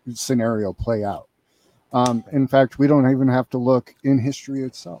scenario play out. In fact, we don't even have to look in history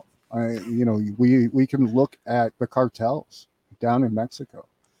itself. We can look at the cartels down in Mexico.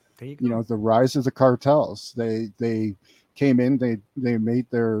 There you go. The rise of the cartels. They came in, they made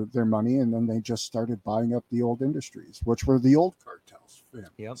their money, and then they just started buying up the old industries, which were the old cartels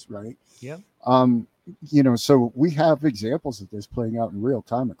families, right? Yep. So we have examples of this playing out in real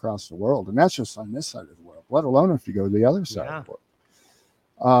time across the world, and that's just on this side of the world, let alone if you go to the other side of the world.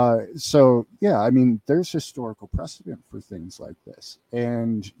 There's historical precedent for things like this.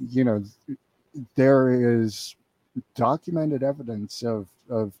 And, there is documented evidence of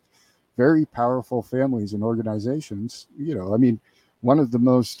very powerful families and organizations. One of the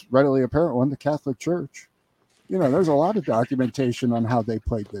most readily apparent one, the Catholic Church. There's a lot of documentation on how they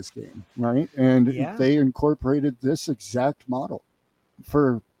played this game, right? And they incorporated this exact model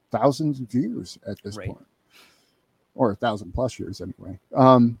for thousands of years at this point. Or 1,000+ years anyway.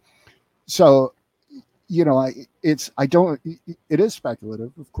 It is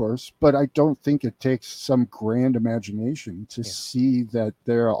speculative, of course, but I don't think it takes some grand imagination to see that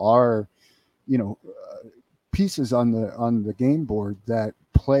there are, pieces on the game board that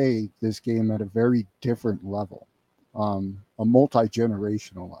play this game at a very different level, a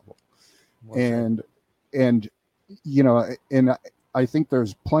multi-generational level. And I think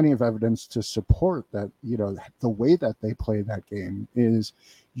there's plenty of evidence to support that, the way that they play that game is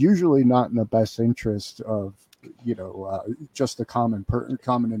usually not in the best interest of, just the common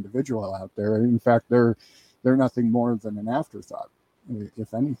individual out there. In fact, they're nothing more than an afterthought,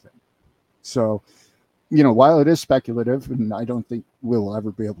 if anything. So, while it is speculative, and I don't think we'll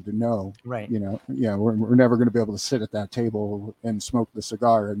ever be able to know, Right. We're never going to be able to sit at that table and smoke the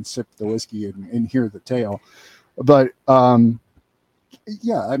cigar and sip the whiskey and hear the tale. But,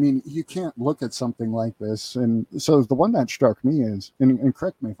 yeah, I mean, you can't look at something like this. And so the one that struck me is, and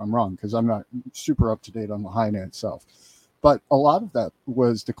correct me if I'm wrong, because I'm not super up to date on Lahaina itself, but a lot of that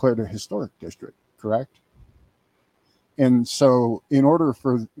was declared a historic district, correct? And so in order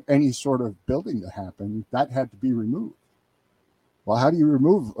for any sort of building to happen, that had to be removed. Well, how do you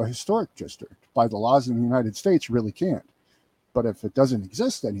remove a historic district? By the laws in the United States, you really can't. But if it doesn't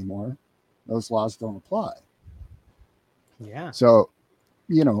exist anymore, those laws don't apply. Yeah. So,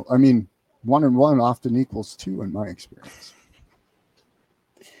 I mean, 1 and 1 often equals 2 in my experience.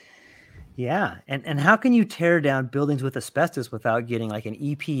 Yeah. And how can you tear down buildings with asbestos without getting like an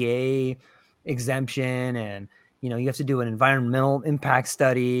EPA exemption? And, you have to do an environmental impact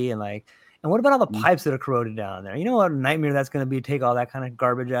study and what about all the pipes that are corroded down there? You know what a nightmare that's going to be to take all that kind of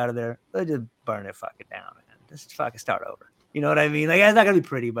garbage out of there? Let's just burn it fucking down, man. Just fucking start over. You know what I mean? Like, it's not going to be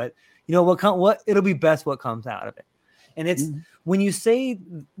pretty, but what it'll be best what comes out of it. And it's when you speak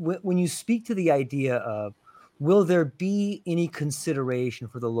to the idea of, will there be any consideration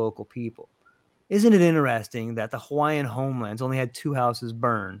for the local people? Isn't it interesting that the Hawaiian homelands only had 2 houses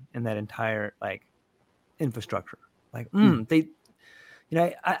burn in that entire infrastructure?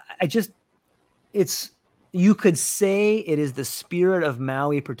 You could say it is the spirit of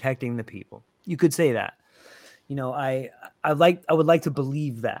Maui protecting the people. You could say that. I would like to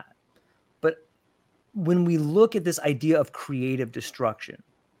believe that. But when we look at this idea of creative destruction,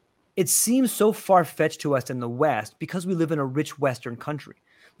 it seems so far-fetched to us in the West because we live in a rich Western country.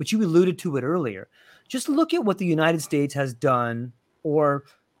 But you alluded to it earlier. Just look at what the United States has done, or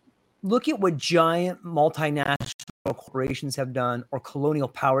look at what giant multinational corporations have done, or colonial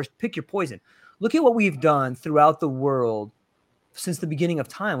powers. Pick your poison. Look at what we've done throughout the world since the beginning of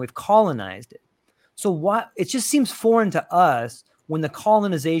time. We've colonized it. So it just seems foreign to us when the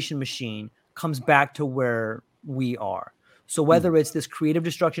colonization machine comes back to where we are. So whether it's this creative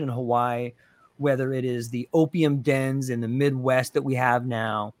destruction in Hawaii, whether it is the opium dens in the Midwest that we have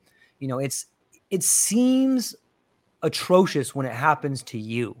now, it seems atrocious when it happens to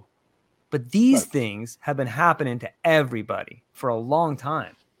you. But these things have been happening to everybody for a long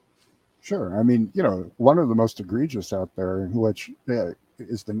time. Sure. I mean, one of the most egregious out there, which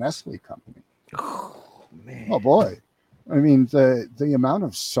is the Nestle company. Oh, man. Oh, boy. I mean, the amount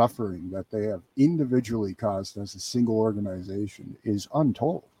of suffering that they have individually caused as a single organization is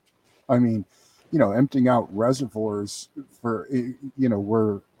untold. I mean, emptying out reservoirs for,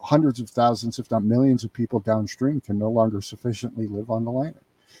 where hundreds of thousands, if not millions of people downstream can no longer sufficiently live on the land,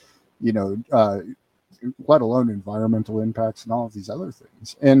 let alone environmental impacts and all of these other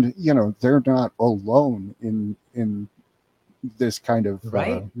things. And, they're not alone in this kind of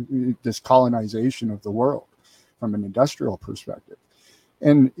this colonization of the world from an industrial perspective.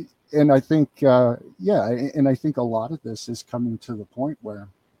 And I think, and I think a lot of this is coming to the point where,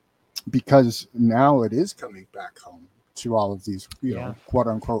 because now it is coming back home to all of these, quote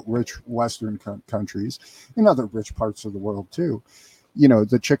unquote, rich Western countries and other rich parts of the world too,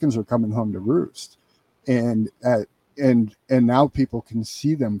 the chickens are coming home to roost, and now people can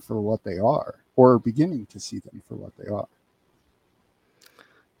see them for what they are, or beginning to see them for what they are.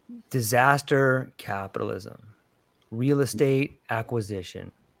 Disaster capitalism. Real estate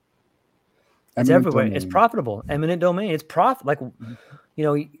acquisition. It's everywhere. Domain. It's profitable. Eminent domain. It's profit.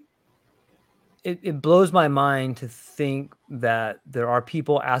 It blows my mind to think that there are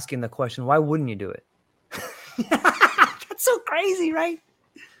people asking the question, why wouldn't you do it? That's so crazy, right?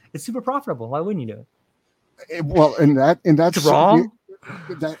 It's super profitable. Why wouldn't you do it? Well, and that's wrong.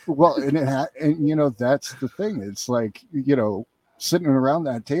 That's the thing. It's like, sitting around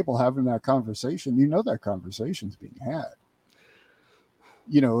that table having that conversation, that conversation's being had.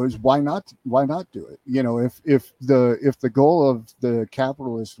 Is why not do it? If the goal of the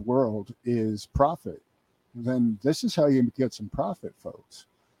capitalist world is profit, then this is how you get some profit, folks.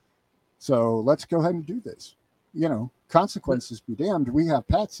 So let's go ahead and do this. Consequences be damned. We have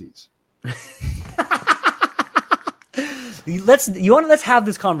patsies. Let's have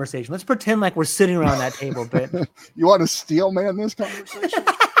this conversation. Let's pretend like we're sitting around that table, but you want to steel man this conversation?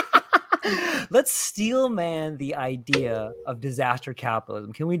 Let's steel man the idea of disaster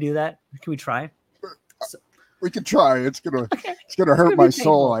capitalism. Can we do that? Can we try? We could try. It's gonna hurt my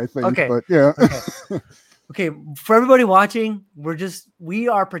soul, I think. Okay. But yeah. Okay. Okay, for everybody watching, we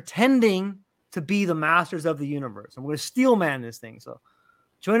are pretending to be the masters of the universe, and we're going to steel man this thing. So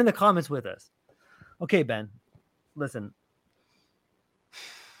join in the comments with us. Okay, Ben, listen.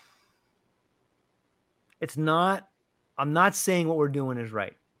 I'm not saying what we're doing is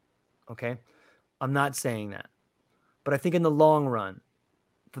right. Okay? I'm not saying that. But I think in the long run,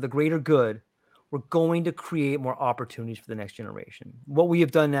 for the greater good, we're going to create more opportunities for the next generation. What we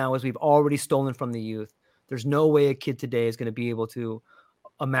have done now is we've already stolen from the youth. There's no way a kid today is going to be able to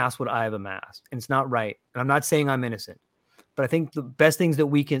amass what I've amassed. And it's not right. And I'm not saying I'm innocent. But I think some of the things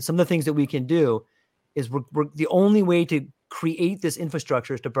that we can do is we're the only way to create this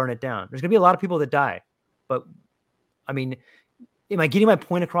infrastructure is to burn it down. There's going to be a lot of people that die. But I mean, am I getting my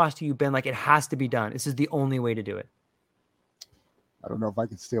point across to you, Ben? Like, it has to be done. This is the only way to do it. I don't know if I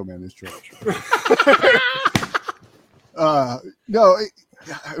can steel man this church. No,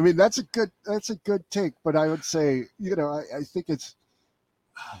 I mean that's a good take, but I would say, I think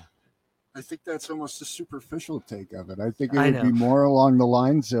that's almost a superficial take of it. I think it would be more along the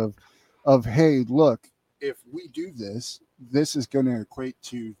lines of hey, look, if we do this, this is going to equate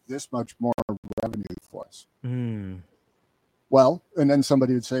to this much more revenue for us. Well, and then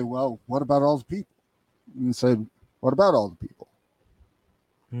somebody would say, well, what about all the people? And say, what about all the people?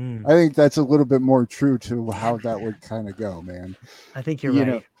 I think that's a little bit more true to how that would kind of go, man. I think you're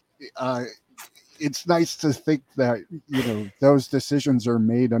right. It's nice to think that, those decisions are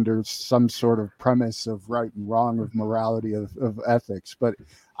made under some sort of premise of right and wrong, of morality, of ethics. But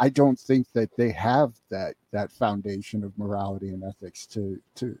I don't think that they have that foundation of morality and ethics to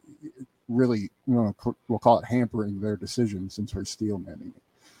really, we'll call it hampering their decisions since we're steel manning it.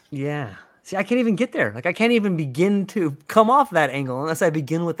 Yeah. See, I can't even get there. Like, I can't even begin to come off that angle unless I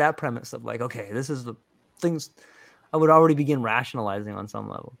begin with that premise of like, okay, this is the things I would already begin rationalizing on some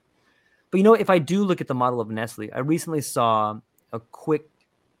level. But if I do look at the model of Nestle, I recently saw a quick,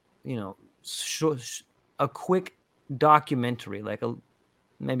 a quick documentary, like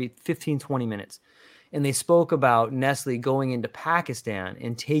maybe 15, 20 minutes. And they spoke about Nestle going into Pakistan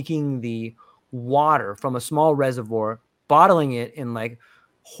and taking the water from a small reservoir, bottling it in like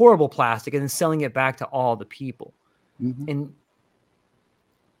horrible plastic, and then selling it back to all the people. Mm-hmm. And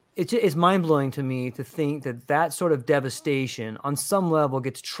it's mind-blowing to me to think that sort of devastation on some level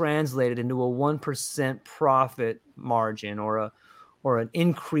gets translated into a 1% profit margin or an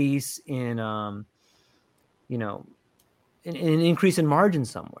increase in an increase in margin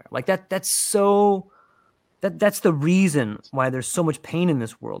somewhere. Like that's the reason why there's so much pain in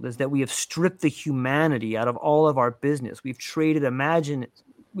this world, is that we have stripped the humanity out of all of our business. We've traded imagination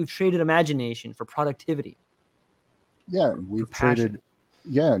for productivity. Yeah, we've traded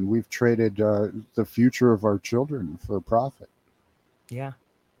the future of our children for profit. Yeah.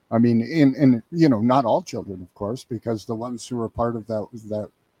 I mean, in not all children, of course, because the ones who are part of that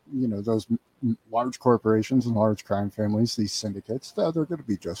those large corporations and large crime families, these syndicates, they're going to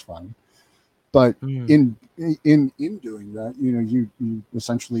be just fine. But in doing that, you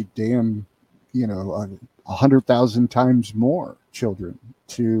essentially damn 100,000 times more children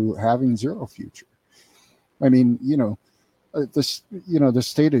to having zero future. I mean, the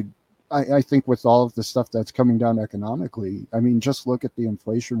stated. I think with all of the stuff that's coming down economically, I mean, just look at the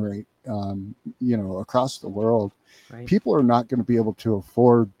inflation rate, across the world. Right. People are not going to be able to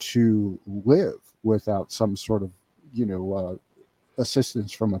afford to live without some sort of,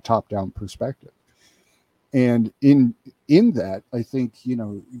 assistance from a top-down perspective. And in that, I think,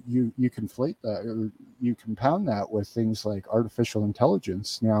 you conflate that, or you compound that with things like artificial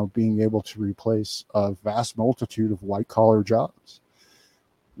intelligence now being able to replace a vast multitude of white-collar jobs.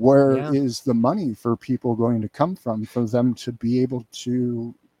 Where is the money for people going to come from for them to be able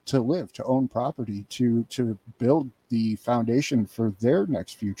to live, to own property, to build the foundation for their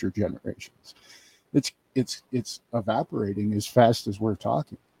next future generations? It's evaporating as fast as we're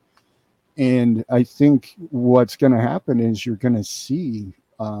talking. And I think what's going to happen is you're going to see,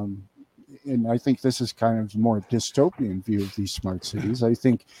 and I think this is kind of a more dystopian view of these smart cities. I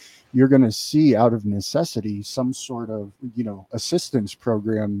think you're going to see, out of necessity, some sort of, assistance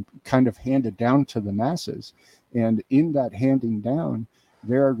program kind of handed down to the masses. And in that handing down,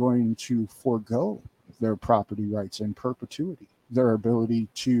 they're going to forego their property rights in perpetuity, their ability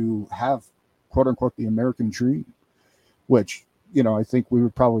to have, quote unquote, the American dream, which, I think we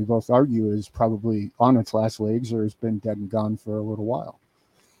would probably both argue is probably on its last legs or has been dead and gone for a little while.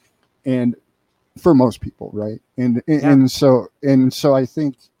 And for most people, right? And so I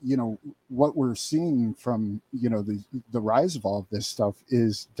think, what we're seeing from, the rise of all of this stuff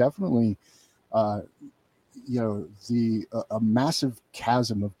is definitely, a massive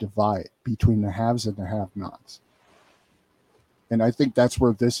chasm of divide between the haves and the have-nots. And I think that's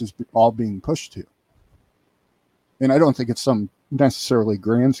where this is all being pushed to. And I don't think it's some necessarily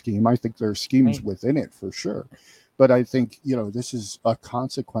grand scheme. I think there are schemes within it for sure. But I think, this is a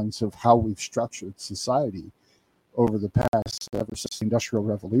consequence of how we've structured society over the past, ever since the Industrial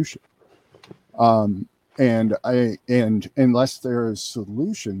Revolution. And unless there are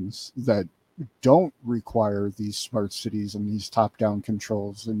solutions that don't require these smart cities and these top-down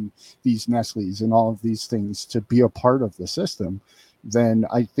controls and these Nestles and all of these things to be a part of the system, then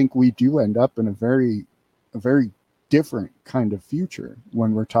I think we do end up in a very different kind of future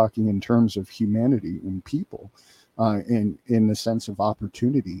when we're talking in terms of humanity and people, in the sense of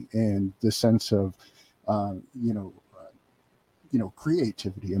opportunity and the sense of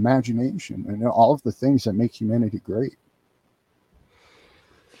creativity, imagination, and all of the things that make humanity great.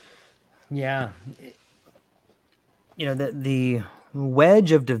 Yeah. The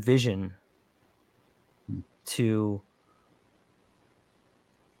wedge of division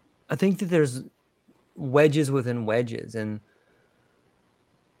I think that there's wedges within wedges, and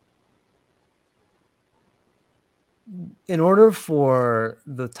in order for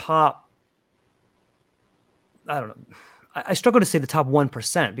the top, I don't know, I struggle to say the top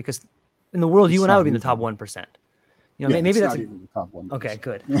 1%, because in the world, you and I would be in the top 1%. Maybe that's not even the top 1%. Okay,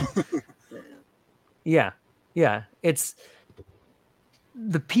 good. Yeah. It's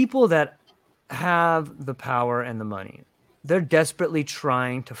the people that have the power and the money. They're desperately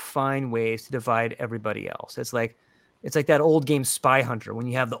trying to find ways to divide everybody else. It's like that old game Spy Hunter, when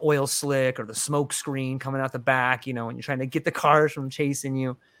you have the oil slick or the smoke screen coming out the back, and you're trying to get the cars from chasing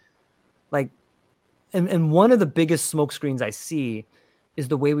you. And one of the biggest smoke screens I see is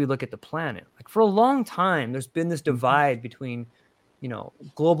the way we look at the planet. Like, for a long time, there's been this divide between,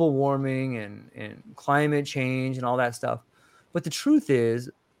 global warming and climate change and all that stuff. But the truth is,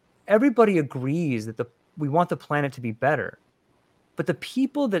 everybody agrees that we want the planet to be better. But the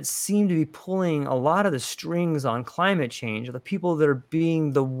people that seem to be pulling a lot of the strings on climate change are the people that are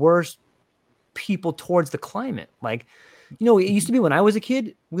being the worst people towards the climate. Like, it used to be when I was a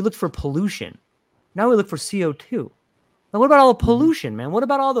kid, we looked for pollution. Now we look for CO2. Now, what about all the pollution, man? What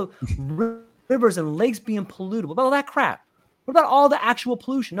about all the rivers and lakes being polluted? What about all that crap? What about all the actual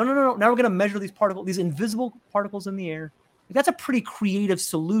pollution? No. Now we're going to measure these particles, these invisible particles in the air. That's a pretty creative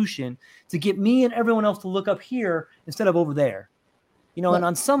solution to get me and everyone else to look up here instead of over there. And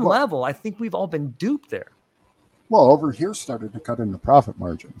on some level, I think we've all been duped there. Well, over here started to cut into profit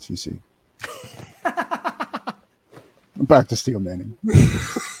margins, you see. Back to steel manning.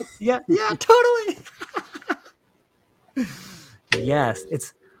 Yeah, totally. Yes,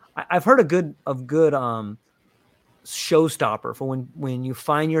 I've heard of good showstopper for when you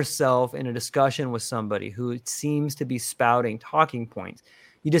find yourself in a discussion with somebody who seems to be spouting talking points.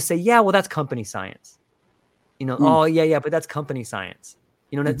 You just say, yeah, well, that's company science. Oh yeah, but that's company science.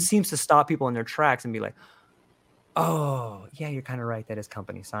 And it seems to stop people in their tracks and be like, oh yeah, you're kind of right, that is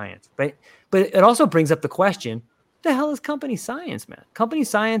company science. But it also brings up the question, what the hell is company science, man? Company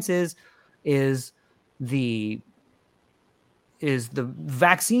science is the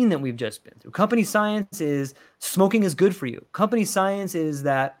vaccine that we've just been through. Company science is smoking is good for you. Company science is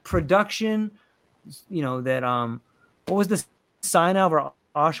that production, that what was the sign over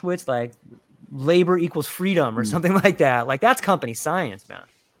Auschwitz? Like, labor equals freedom or something like that. Like, that's company science, man.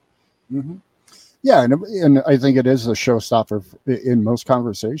 Mm-hmm. Yeah, and I think it is a showstopper in most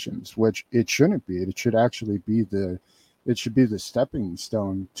conversations, which it shouldn't be. It should actually be the stepping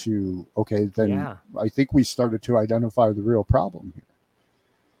stone to, okay, then yeah. I think we started to identify the real problem here.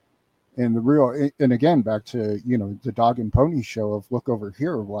 And again, back to, the dog and pony show of look over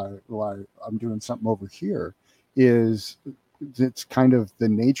here while I'm doing something over here, it's kind of the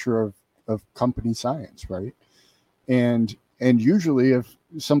nature of company science, right? And usually if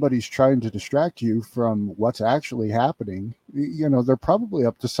somebody's trying to distract you from what's actually happening, they're probably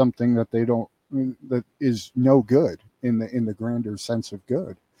up to something that is no good in the grander sense of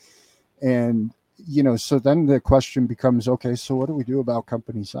good. And, so then the question becomes, okay, so what do we do about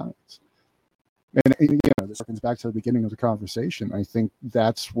company science? And, this harkens back to the beginning of the conversation. I think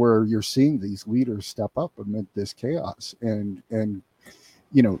that's where you're seeing these leaders step up amid this chaos and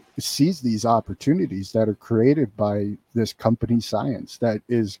seize these opportunities that are created by this company science that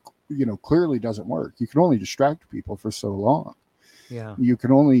is, clearly doesn't work. You can only distract people for so long. Yeah. You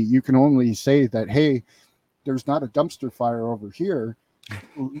can only say that, hey, there's not a dumpster fire over here.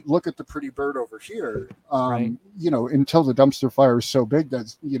 Look at the pretty bird over here. Right. Until the dumpster fire is so big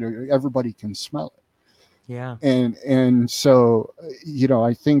that, everybody can smell it. Yeah. And so,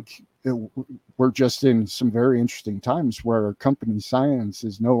 I think we're just in some very interesting times where company science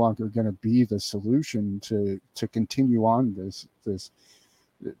is no longer going to be the solution to continue on this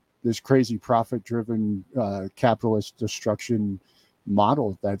crazy profit driven capitalist destruction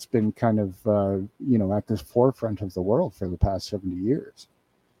model that's been kind of at the forefront of the world for the past 70 years.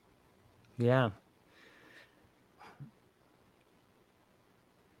 Yeah.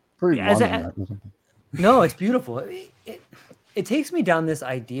 Very Yeah, long on that. no, it's beautiful. It takes me down this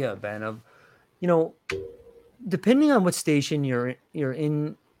idea, Ben, of, depending on what station you're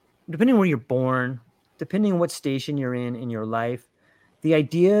in, depending on where you're born, depending on what station you're in your life, the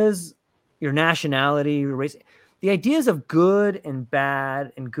ideas, your nationality, your race, the ideas of good and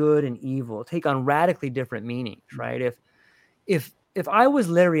bad and good and evil take on radically different meanings, right? If I was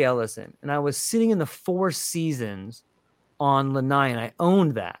Larry Ellison and I was sitting in the Four Seasons on Lanai and I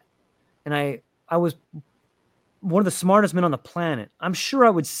owned that, and I was one of the smartest men on the planet, I'm sure I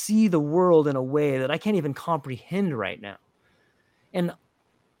would see the world in a way that I can't even comprehend right now. And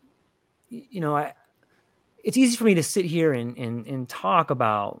it's easy for me to sit here and talk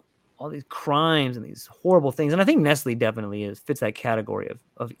about all these crimes and these horrible things, and I think Nestle definitely fits that category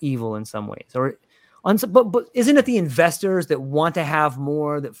of evil in some ways. But isn't it the investors that want to have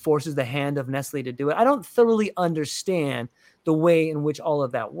more that forces the hand of Nestle to do it? I don't thoroughly understand the way in which all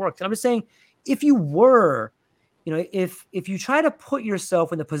of that works. And I'm just saying, if you were, if you try to put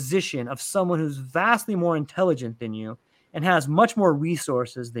yourself in the position of someone who's vastly more intelligent than you and has much more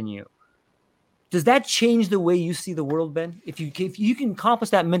resources than you, does that change the way you see the world, Ben? If you can accomplish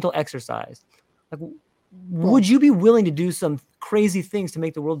that mental exercise, would you be willing to do some crazy things to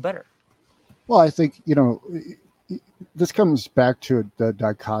make the world better? Well, I think, this comes back to the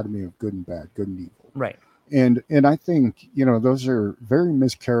dichotomy of good and bad, good and evil. Right. And I think, those are very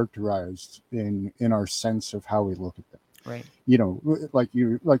mischaracterized in our sense of how we look at them. Right. Like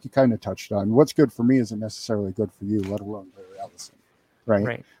you kind of touched on, what's good for me isn't necessarily good for you, let alone Larry Ellison.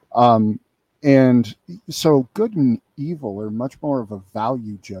 Right. And so good and evil are much more of a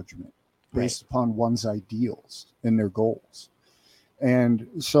value judgment based upon one's ideals and their goals. And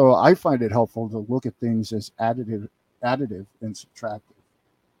so I find it helpful to look at things as additive and subtractive.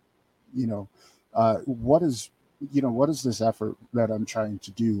 What is this effort that I'm trying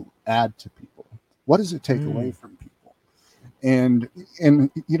to do add to people? What does it take away from people? And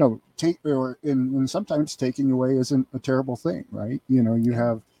sometimes taking away isn't a terrible thing, right? You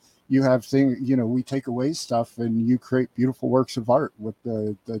have things, we take away stuff and you create beautiful works of art with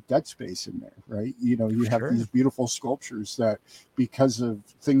the dead space in there, right? You have these beautiful sculptures that, because of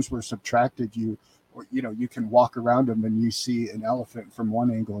things were subtracted, you can walk around them and you see an elephant from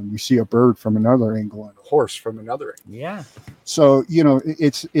one angle and you see a bird from another angle and a horse from another angle. Yeah. So,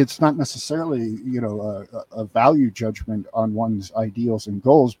 it's not necessarily, a value judgment on one's ideals and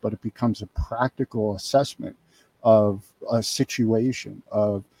goals, but it becomes a practical assessment of a situation,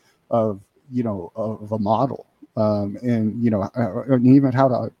 of a model, and even how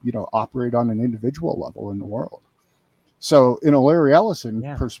to operate on an individual level in the world. So in a Larry Ellison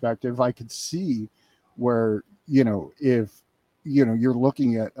perspective, I could see where if you're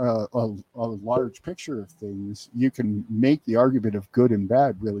looking at a large picture of things, you can make the argument of good and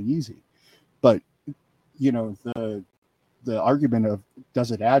bad really easy. But the argument of,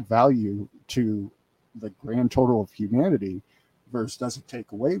 does it add value to the grand total of humanity versus does it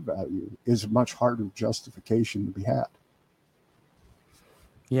take away value, is a much harder justification to be had.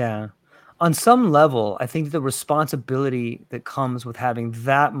 Yeah. On some level, I think the responsibility that comes with having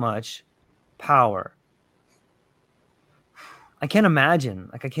that much power, I can't imagine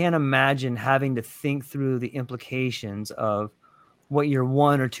having to think through the implications of what your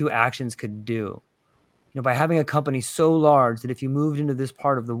one or two actions could do. By having a company so large that if you moved into this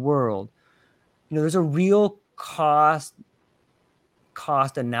part of the world, there's a real cost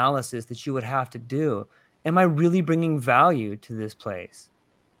analysis that you would have to do. Am I really bringing value to this place?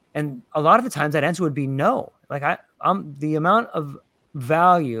 And a lot of the times that answer would be no. I'm the amount of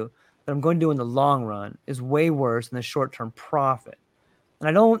value that I'm going to do in the long run is way worse than the short-term profit. And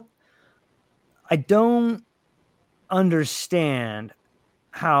I don't understand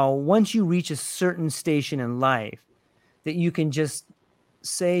how once you reach a certain station in life that you can just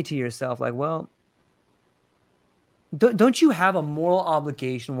say to yourself, well, don't you have a moral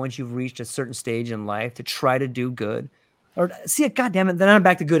obligation once you've reached a certain stage in life to try to do good? Or see it, God damn it, then I'm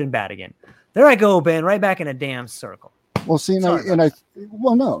back to good and bad again. There I go, Ben, right back in a damn circle. Well, see,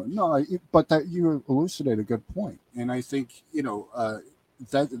 but that you elucidate a good point, and I think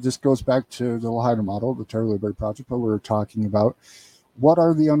that this goes back to the Lahaina model, the Terra Libre project that we were talking about, What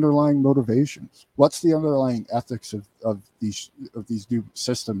are the underlying motivations? What's the underlying ethics of these new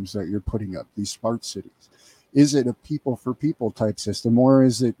systems that you're putting up, these smart cities? Is it a people for people type system, or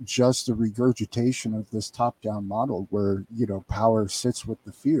is it just a regurgitation of this top down model where, power sits with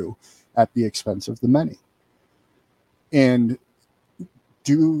the few at the expense of the many? And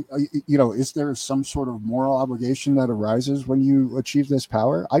is there some sort of moral obligation that arises when you achieve this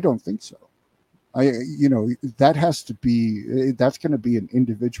power? I don't think so. That has to be, that's going to be an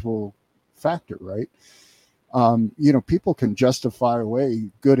individual factor, right? People can justify away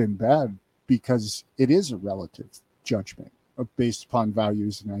good and bad because it is a relative judgment based upon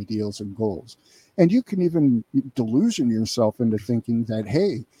values and ideals and goals. And you can even delusion yourself into thinking that,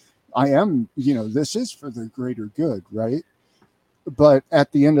 hey, I am, this is for the greater good, right? But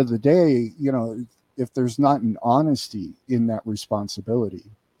at the end of the day, if there's not an honesty in that responsibility,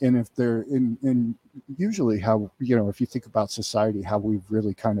 and if they're in usually how, if you think about society, how we've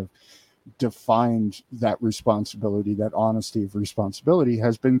really kind of defined that responsibility, that honesty of responsibility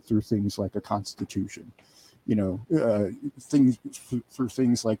has been through things like a constitution, things for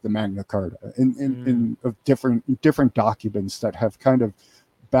things like the Magna Carta and of different documents that have kind of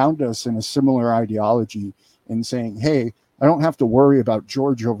bound us in a similar ideology and saying, hey, I don't have to worry about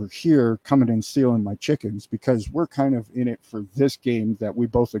George over here coming and stealing my chickens because we're kind of in it for this game that we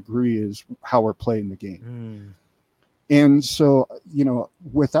both agree is how we're playing the game. And so,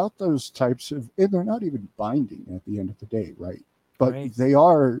 without those types of, and they're not even binding at the end of the day, right? But right.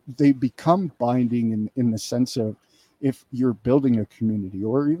 They become binding in the sense of if you're building a community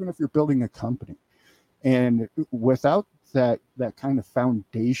or even if you're building a company. And without that kind of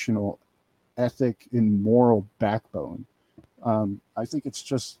foundational ethic and moral backbone, I think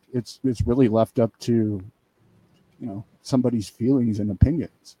it's really left up to, somebody's feelings and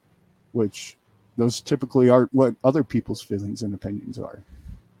opinions, which those typically aren't what other people's feelings and opinions are.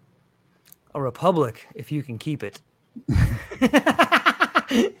 A republic, if you can keep it.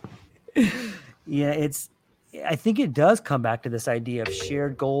 Yeah, I think it does come back to this idea of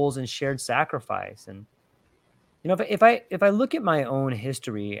shared goals and shared sacrifice. And if I look at my own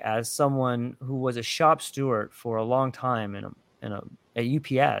history as someone who was a shop steward for a long time at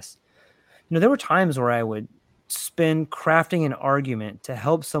UPS, there were times where I would spend crafting an argument to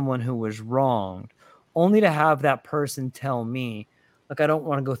help someone who was wronged, only to have that person tell me, look, I don't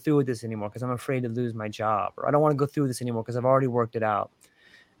want to go through with this anymore because I'm afraid to lose my job, or I don't want to go through with this anymore because I've already worked it out.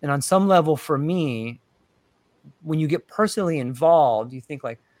 And on some level, for me, when you get personally involved, you think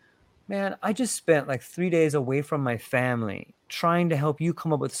like, man, I just spent like 3 days away from my family trying to help you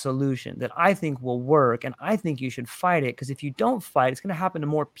come up with a solution that I think will work. And I think you should fight it because if you don't fight, it's going to happen to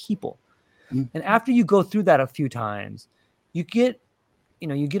more people. Mm-hmm. And after you go through that a few times, you get a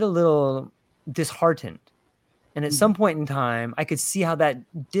little disheartened. And at some point in time, I could see how that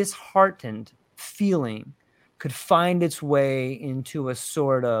disheartened feeling could find its way into a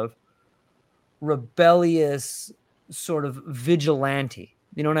sort of rebellious sort of vigilante.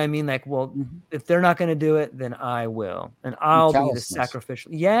 You know what I mean? Like, well, if they're not going to do it, then I will. And I'll be the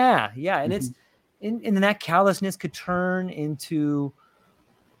sacrificial. Yeah. And it's and that callousness could turn into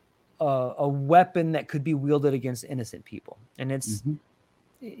a weapon that could be wielded against innocent people. And it's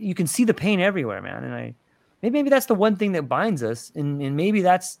you can see the pain everywhere, man. And maybe that's the one thing that binds us. And maybe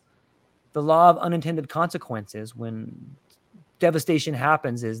that's the law of unintended consequences when devastation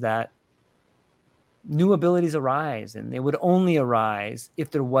happens, is that new abilities arise, and they would only arise if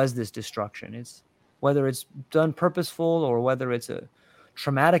there was this destruction. It's whether it's done purposeful or whether it's a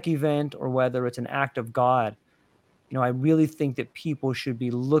traumatic event or whether it's an act of God. I really think that people should be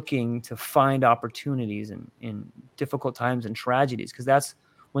looking to find opportunities in difficult times and tragedies, because that's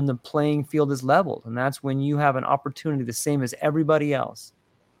when the playing field is leveled, and that's when you have an opportunity the same as everybody else.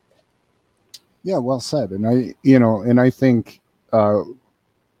 Yeah, well said. And I think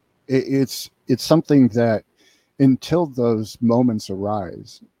it's something that until those moments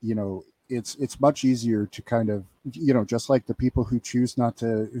arise, it's much easier to kind of, just like the people who choose not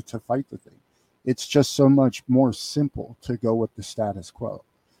to fight the thing. It's just so much more simple to go with the status quo,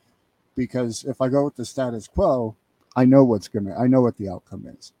 because if I go with the status quo, I know what the outcome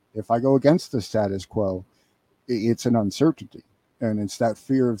is. If I go against the status quo, it's an uncertainty, and it's that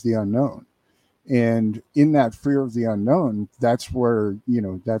fear of the unknown. And in that fear of the unknown, that's where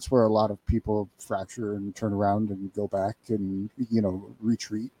a lot of people fracture and turn around and go back and,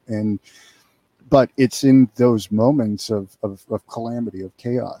 retreat. But it's in those moments of calamity, of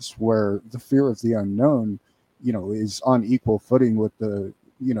chaos, where the fear of the unknown, is on equal footing with the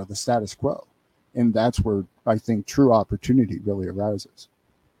status quo. And that's where I think true opportunity really arises.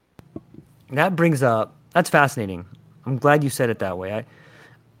 That's fascinating. I'm glad you said it that way.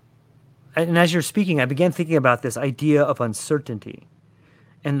 And as you're speaking, I began thinking about this idea of uncertainty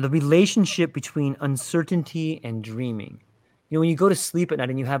and the relationship between uncertainty and dreaming. When you go to sleep at night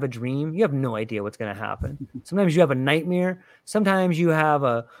and you have a dream, you have no idea what's going to happen. Sometimes you have a nightmare. Sometimes you have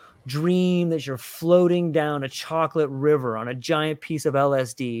a dream that you're floating down a chocolate river on a giant piece of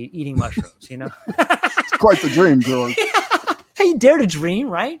LSD eating mushrooms, It's quite the dream, George. You dare to dream,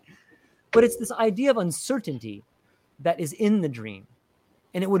 right? But it's this idea of uncertainty that is in the dream.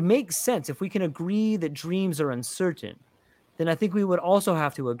 And it would make sense if we can agree that dreams are uncertain, then I think we would also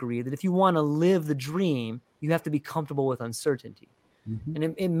have to agree that if you want to live the dream, you have to be comfortable with uncertainty. Mm-hmm.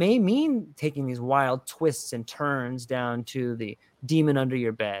 And it may mean taking these wild twists and turns down to the demon under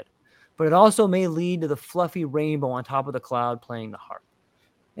your bed, but it also may lead to the fluffy rainbow on top of the cloud playing the harp.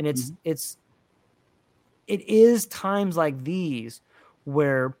 And it is times like these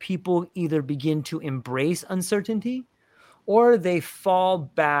where people either begin to embrace uncertainty or they fall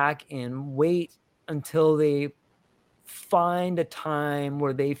back and wait until they find a time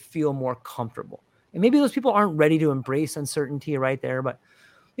where they feel more comfortable. And maybe those people aren't ready to embrace uncertainty right there, but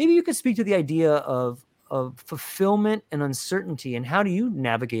maybe you could speak to the idea of fulfillment and uncertainty, and how do you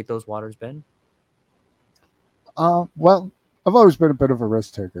navigate those waters, Ben? Well, I've always been a bit of a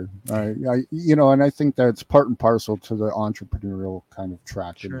risk taker. And I think that's part and parcel to the entrepreneurial kind of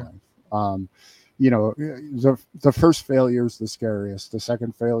track in life. The first failure is the scariest. The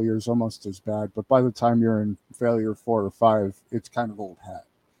second failure is almost as bad. But by the time you're in failure 4 or 5, it's kind of old hat.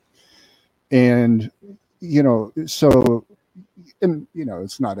 And, it's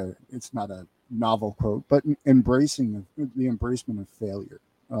not a novel quote, but embracing the embracement of failure,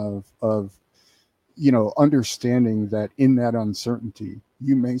 of understanding that in that uncertainty,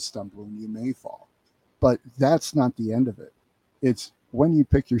 you may stumble and you may fall, but that's not the end of it. It's when you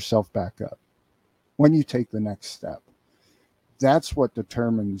pick yourself back up, when you take the next step, that's what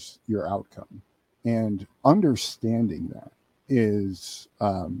determines your outcome. And understanding that is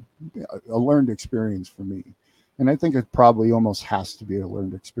a learned experience for me. And I think it probably almost has to be a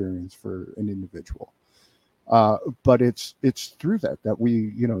learned experience for an individual. But it's through that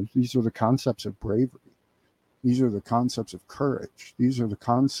we, these are the concepts of bravery. These are the concepts of courage. These are the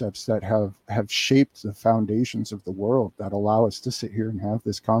concepts that have shaped the foundations of the world that allow us to sit here and have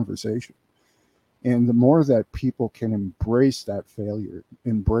this conversation. And the more that people can embrace that failure,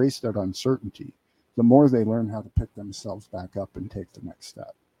 embrace that uncertainty, the more they learn how to pick themselves back up and take the next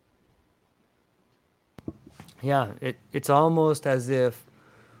step. Yeah, it's almost as if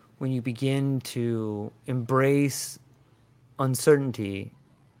when you begin to embrace uncertainty,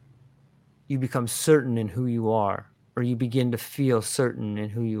 you become certain in who you are, or you begin to feel certain in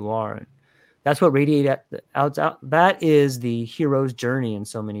who you are. That's what radiate out. That is the hero's journey in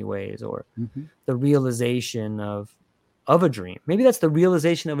so many ways, or the realization of a dream. Maybe that's the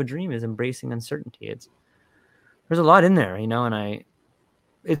realization of a dream, is embracing uncertainty. There's a lot in there, and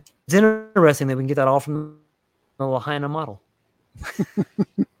it's interesting that we can get that all from the Lahaina model.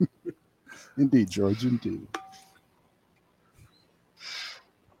 Indeed, George, indeed.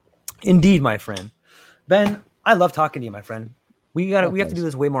 Indeed, my friend. Ben, I love talking to you, my friend. We have to do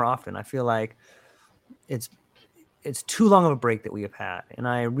this way more often. I feel like it's too long of a break that we have had, and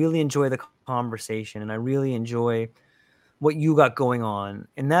I really enjoy the conversation, and I really enjoy what you got going on.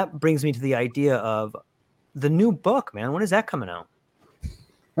 And that brings me to the idea of the new book, man. When is that coming out?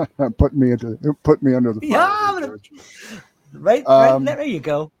 Put me under the fire. Right, there you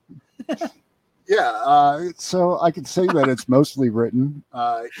go. So I could say that it's mostly written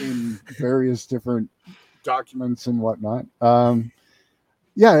in various different documents and whatnot.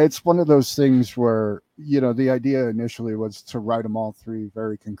 It's one of those things where, the idea initially was to write them all 3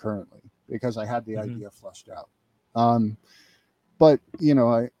 very concurrently because I had the idea fleshed out. But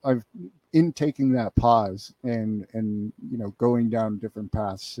I've in taking that pause and going down different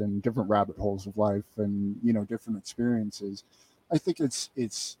paths and different rabbit holes of life and different experiences, I think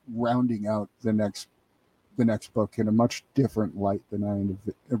it's rounding out the next book in a much different light than I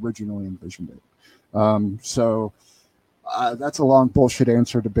originally envisioned it. So that's a long bullshit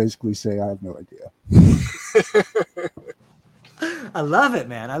answer to basically say I have no idea. I love it,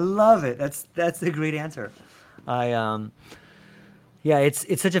 man. I love it. That's a great answer.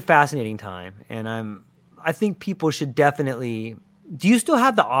 It's such a fascinating time, and I think people should definitely. Do you still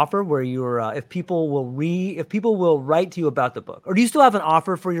have the offer where you're if people will write to you about the book, or do you still have an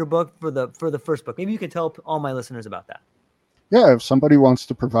offer for your book for the first book? Maybe you can tell all my listeners about that. Yeah, if somebody wants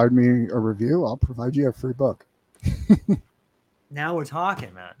to provide me a review, I'll provide you a free book. Now we're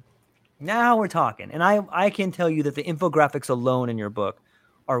talking, man. Now we're talking, and I can tell you that the infographics alone in your book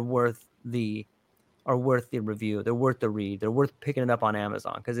are worth the are worth the review. They're worth the read. They're worth picking it up on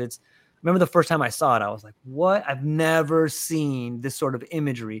Amazon because remember the first time I saw it, I was like, what? I've never seen this sort of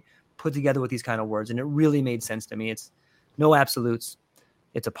imagery put together with these kind of words. And it really made sense to me. It's no absolutes.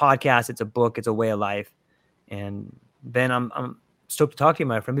 It's a podcast. It's a book. It's a way of life. And Ben, I'm stoked to talk to you,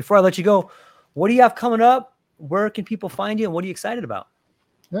 my friend. Before I let you go, what do you have coming up? Where can people find you? And what are you excited about?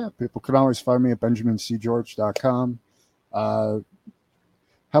 Yeah, people can always find me at benjamincgeorge.com.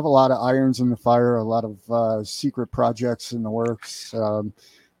 Have a lot of irons in the fire, a lot of secret projects in the works.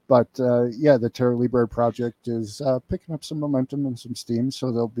 But the Terra Libre project is picking up some momentum and some steam.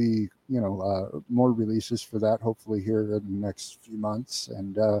 So there'll be, more releases for that, hopefully here in the next few months.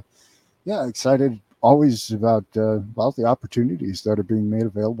 And excited always about the opportunities that are being made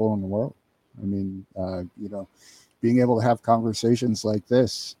available in the world. I mean, being able to have conversations like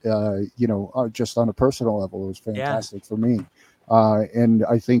this, just on a personal level was fantastic for me. And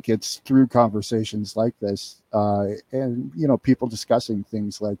I think it's through conversations like this and, people discussing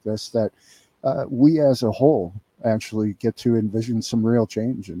things like this that we as a whole actually get to envision some real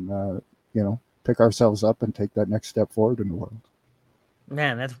change and, pick ourselves up and take that next step forward in the world.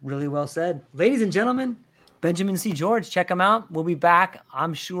 Man, that's really well said. Ladies and gentlemen, Benjamin C. George, check him out. We'll be back,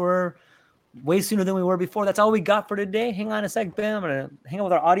 I'm sure, way sooner than we were before. That's all we got for today. Hang on a sec, Ben. I'm going to hang out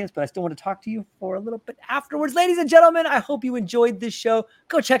with our audience, but I still want to talk to you for a little bit afterwards. Ladies and gentlemen, I hope you enjoyed this show.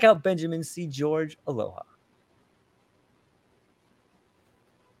 Go check out Benjamin C. George. Aloha.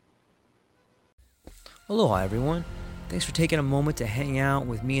 Aloha, everyone. Thanks for taking a moment to hang out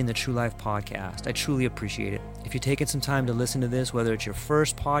with me in the True Life Podcast. I truly appreciate it. If you're taking some time to listen to this, whether it's your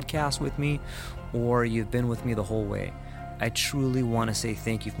first podcast with me or you've been with me the whole way, I truly want to say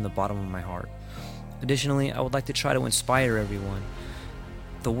thank you from the bottom of my heart. Additionally, I would like to try to inspire everyone.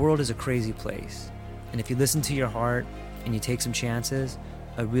 The world is a crazy place, and if you listen to your heart and you take some chances,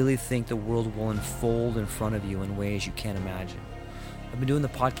 I really think the world will unfold in front of you in ways you can't imagine. I've been doing the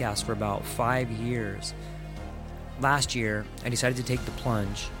podcast for about 5 years. Last year, I decided to take the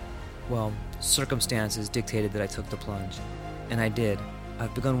plunge. Well, circumstances dictated that I took the plunge, and I did.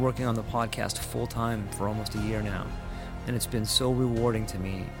 I've begun working on the podcast full-time for almost a year now, and it's been so rewarding to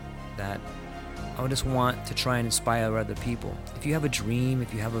me that I just want to try and inspire other people. If you have a dream,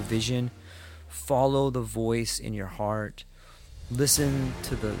 if you have a vision, follow the voice in your heart, listen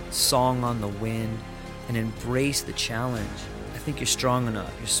to the song on the wind, and embrace the challenge. I think you're strong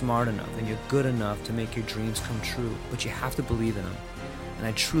enough, you're smart enough, and you're good enough to make your dreams come true, but you have to believe in them. And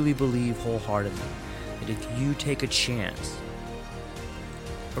I truly believe wholeheartedly that if you take a chance,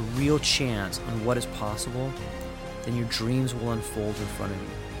 a real chance on what is possible, then your dreams will unfold in front of you.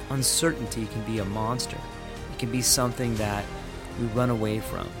 Uncertainty can be a monster. It can be something that we run away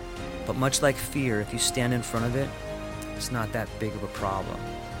from. But much like fear, if you stand in front of it, it's not that big of a problem.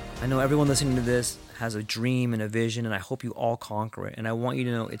 I know everyone listening to this has a dream and a vision, and I hope you all conquer it. And I want you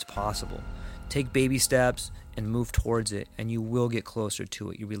to know it's possible. Take baby steps and move towards it, and you will get closer to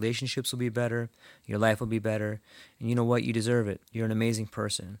it. Your relationships will be better. Your life will be better. And you know what? You deserve it. You're an amazing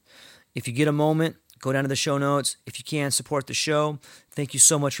person. If you get a moment, go down to the show notes. If you can, support the show. Thank you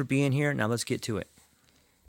so much for being here. Now let's get to it.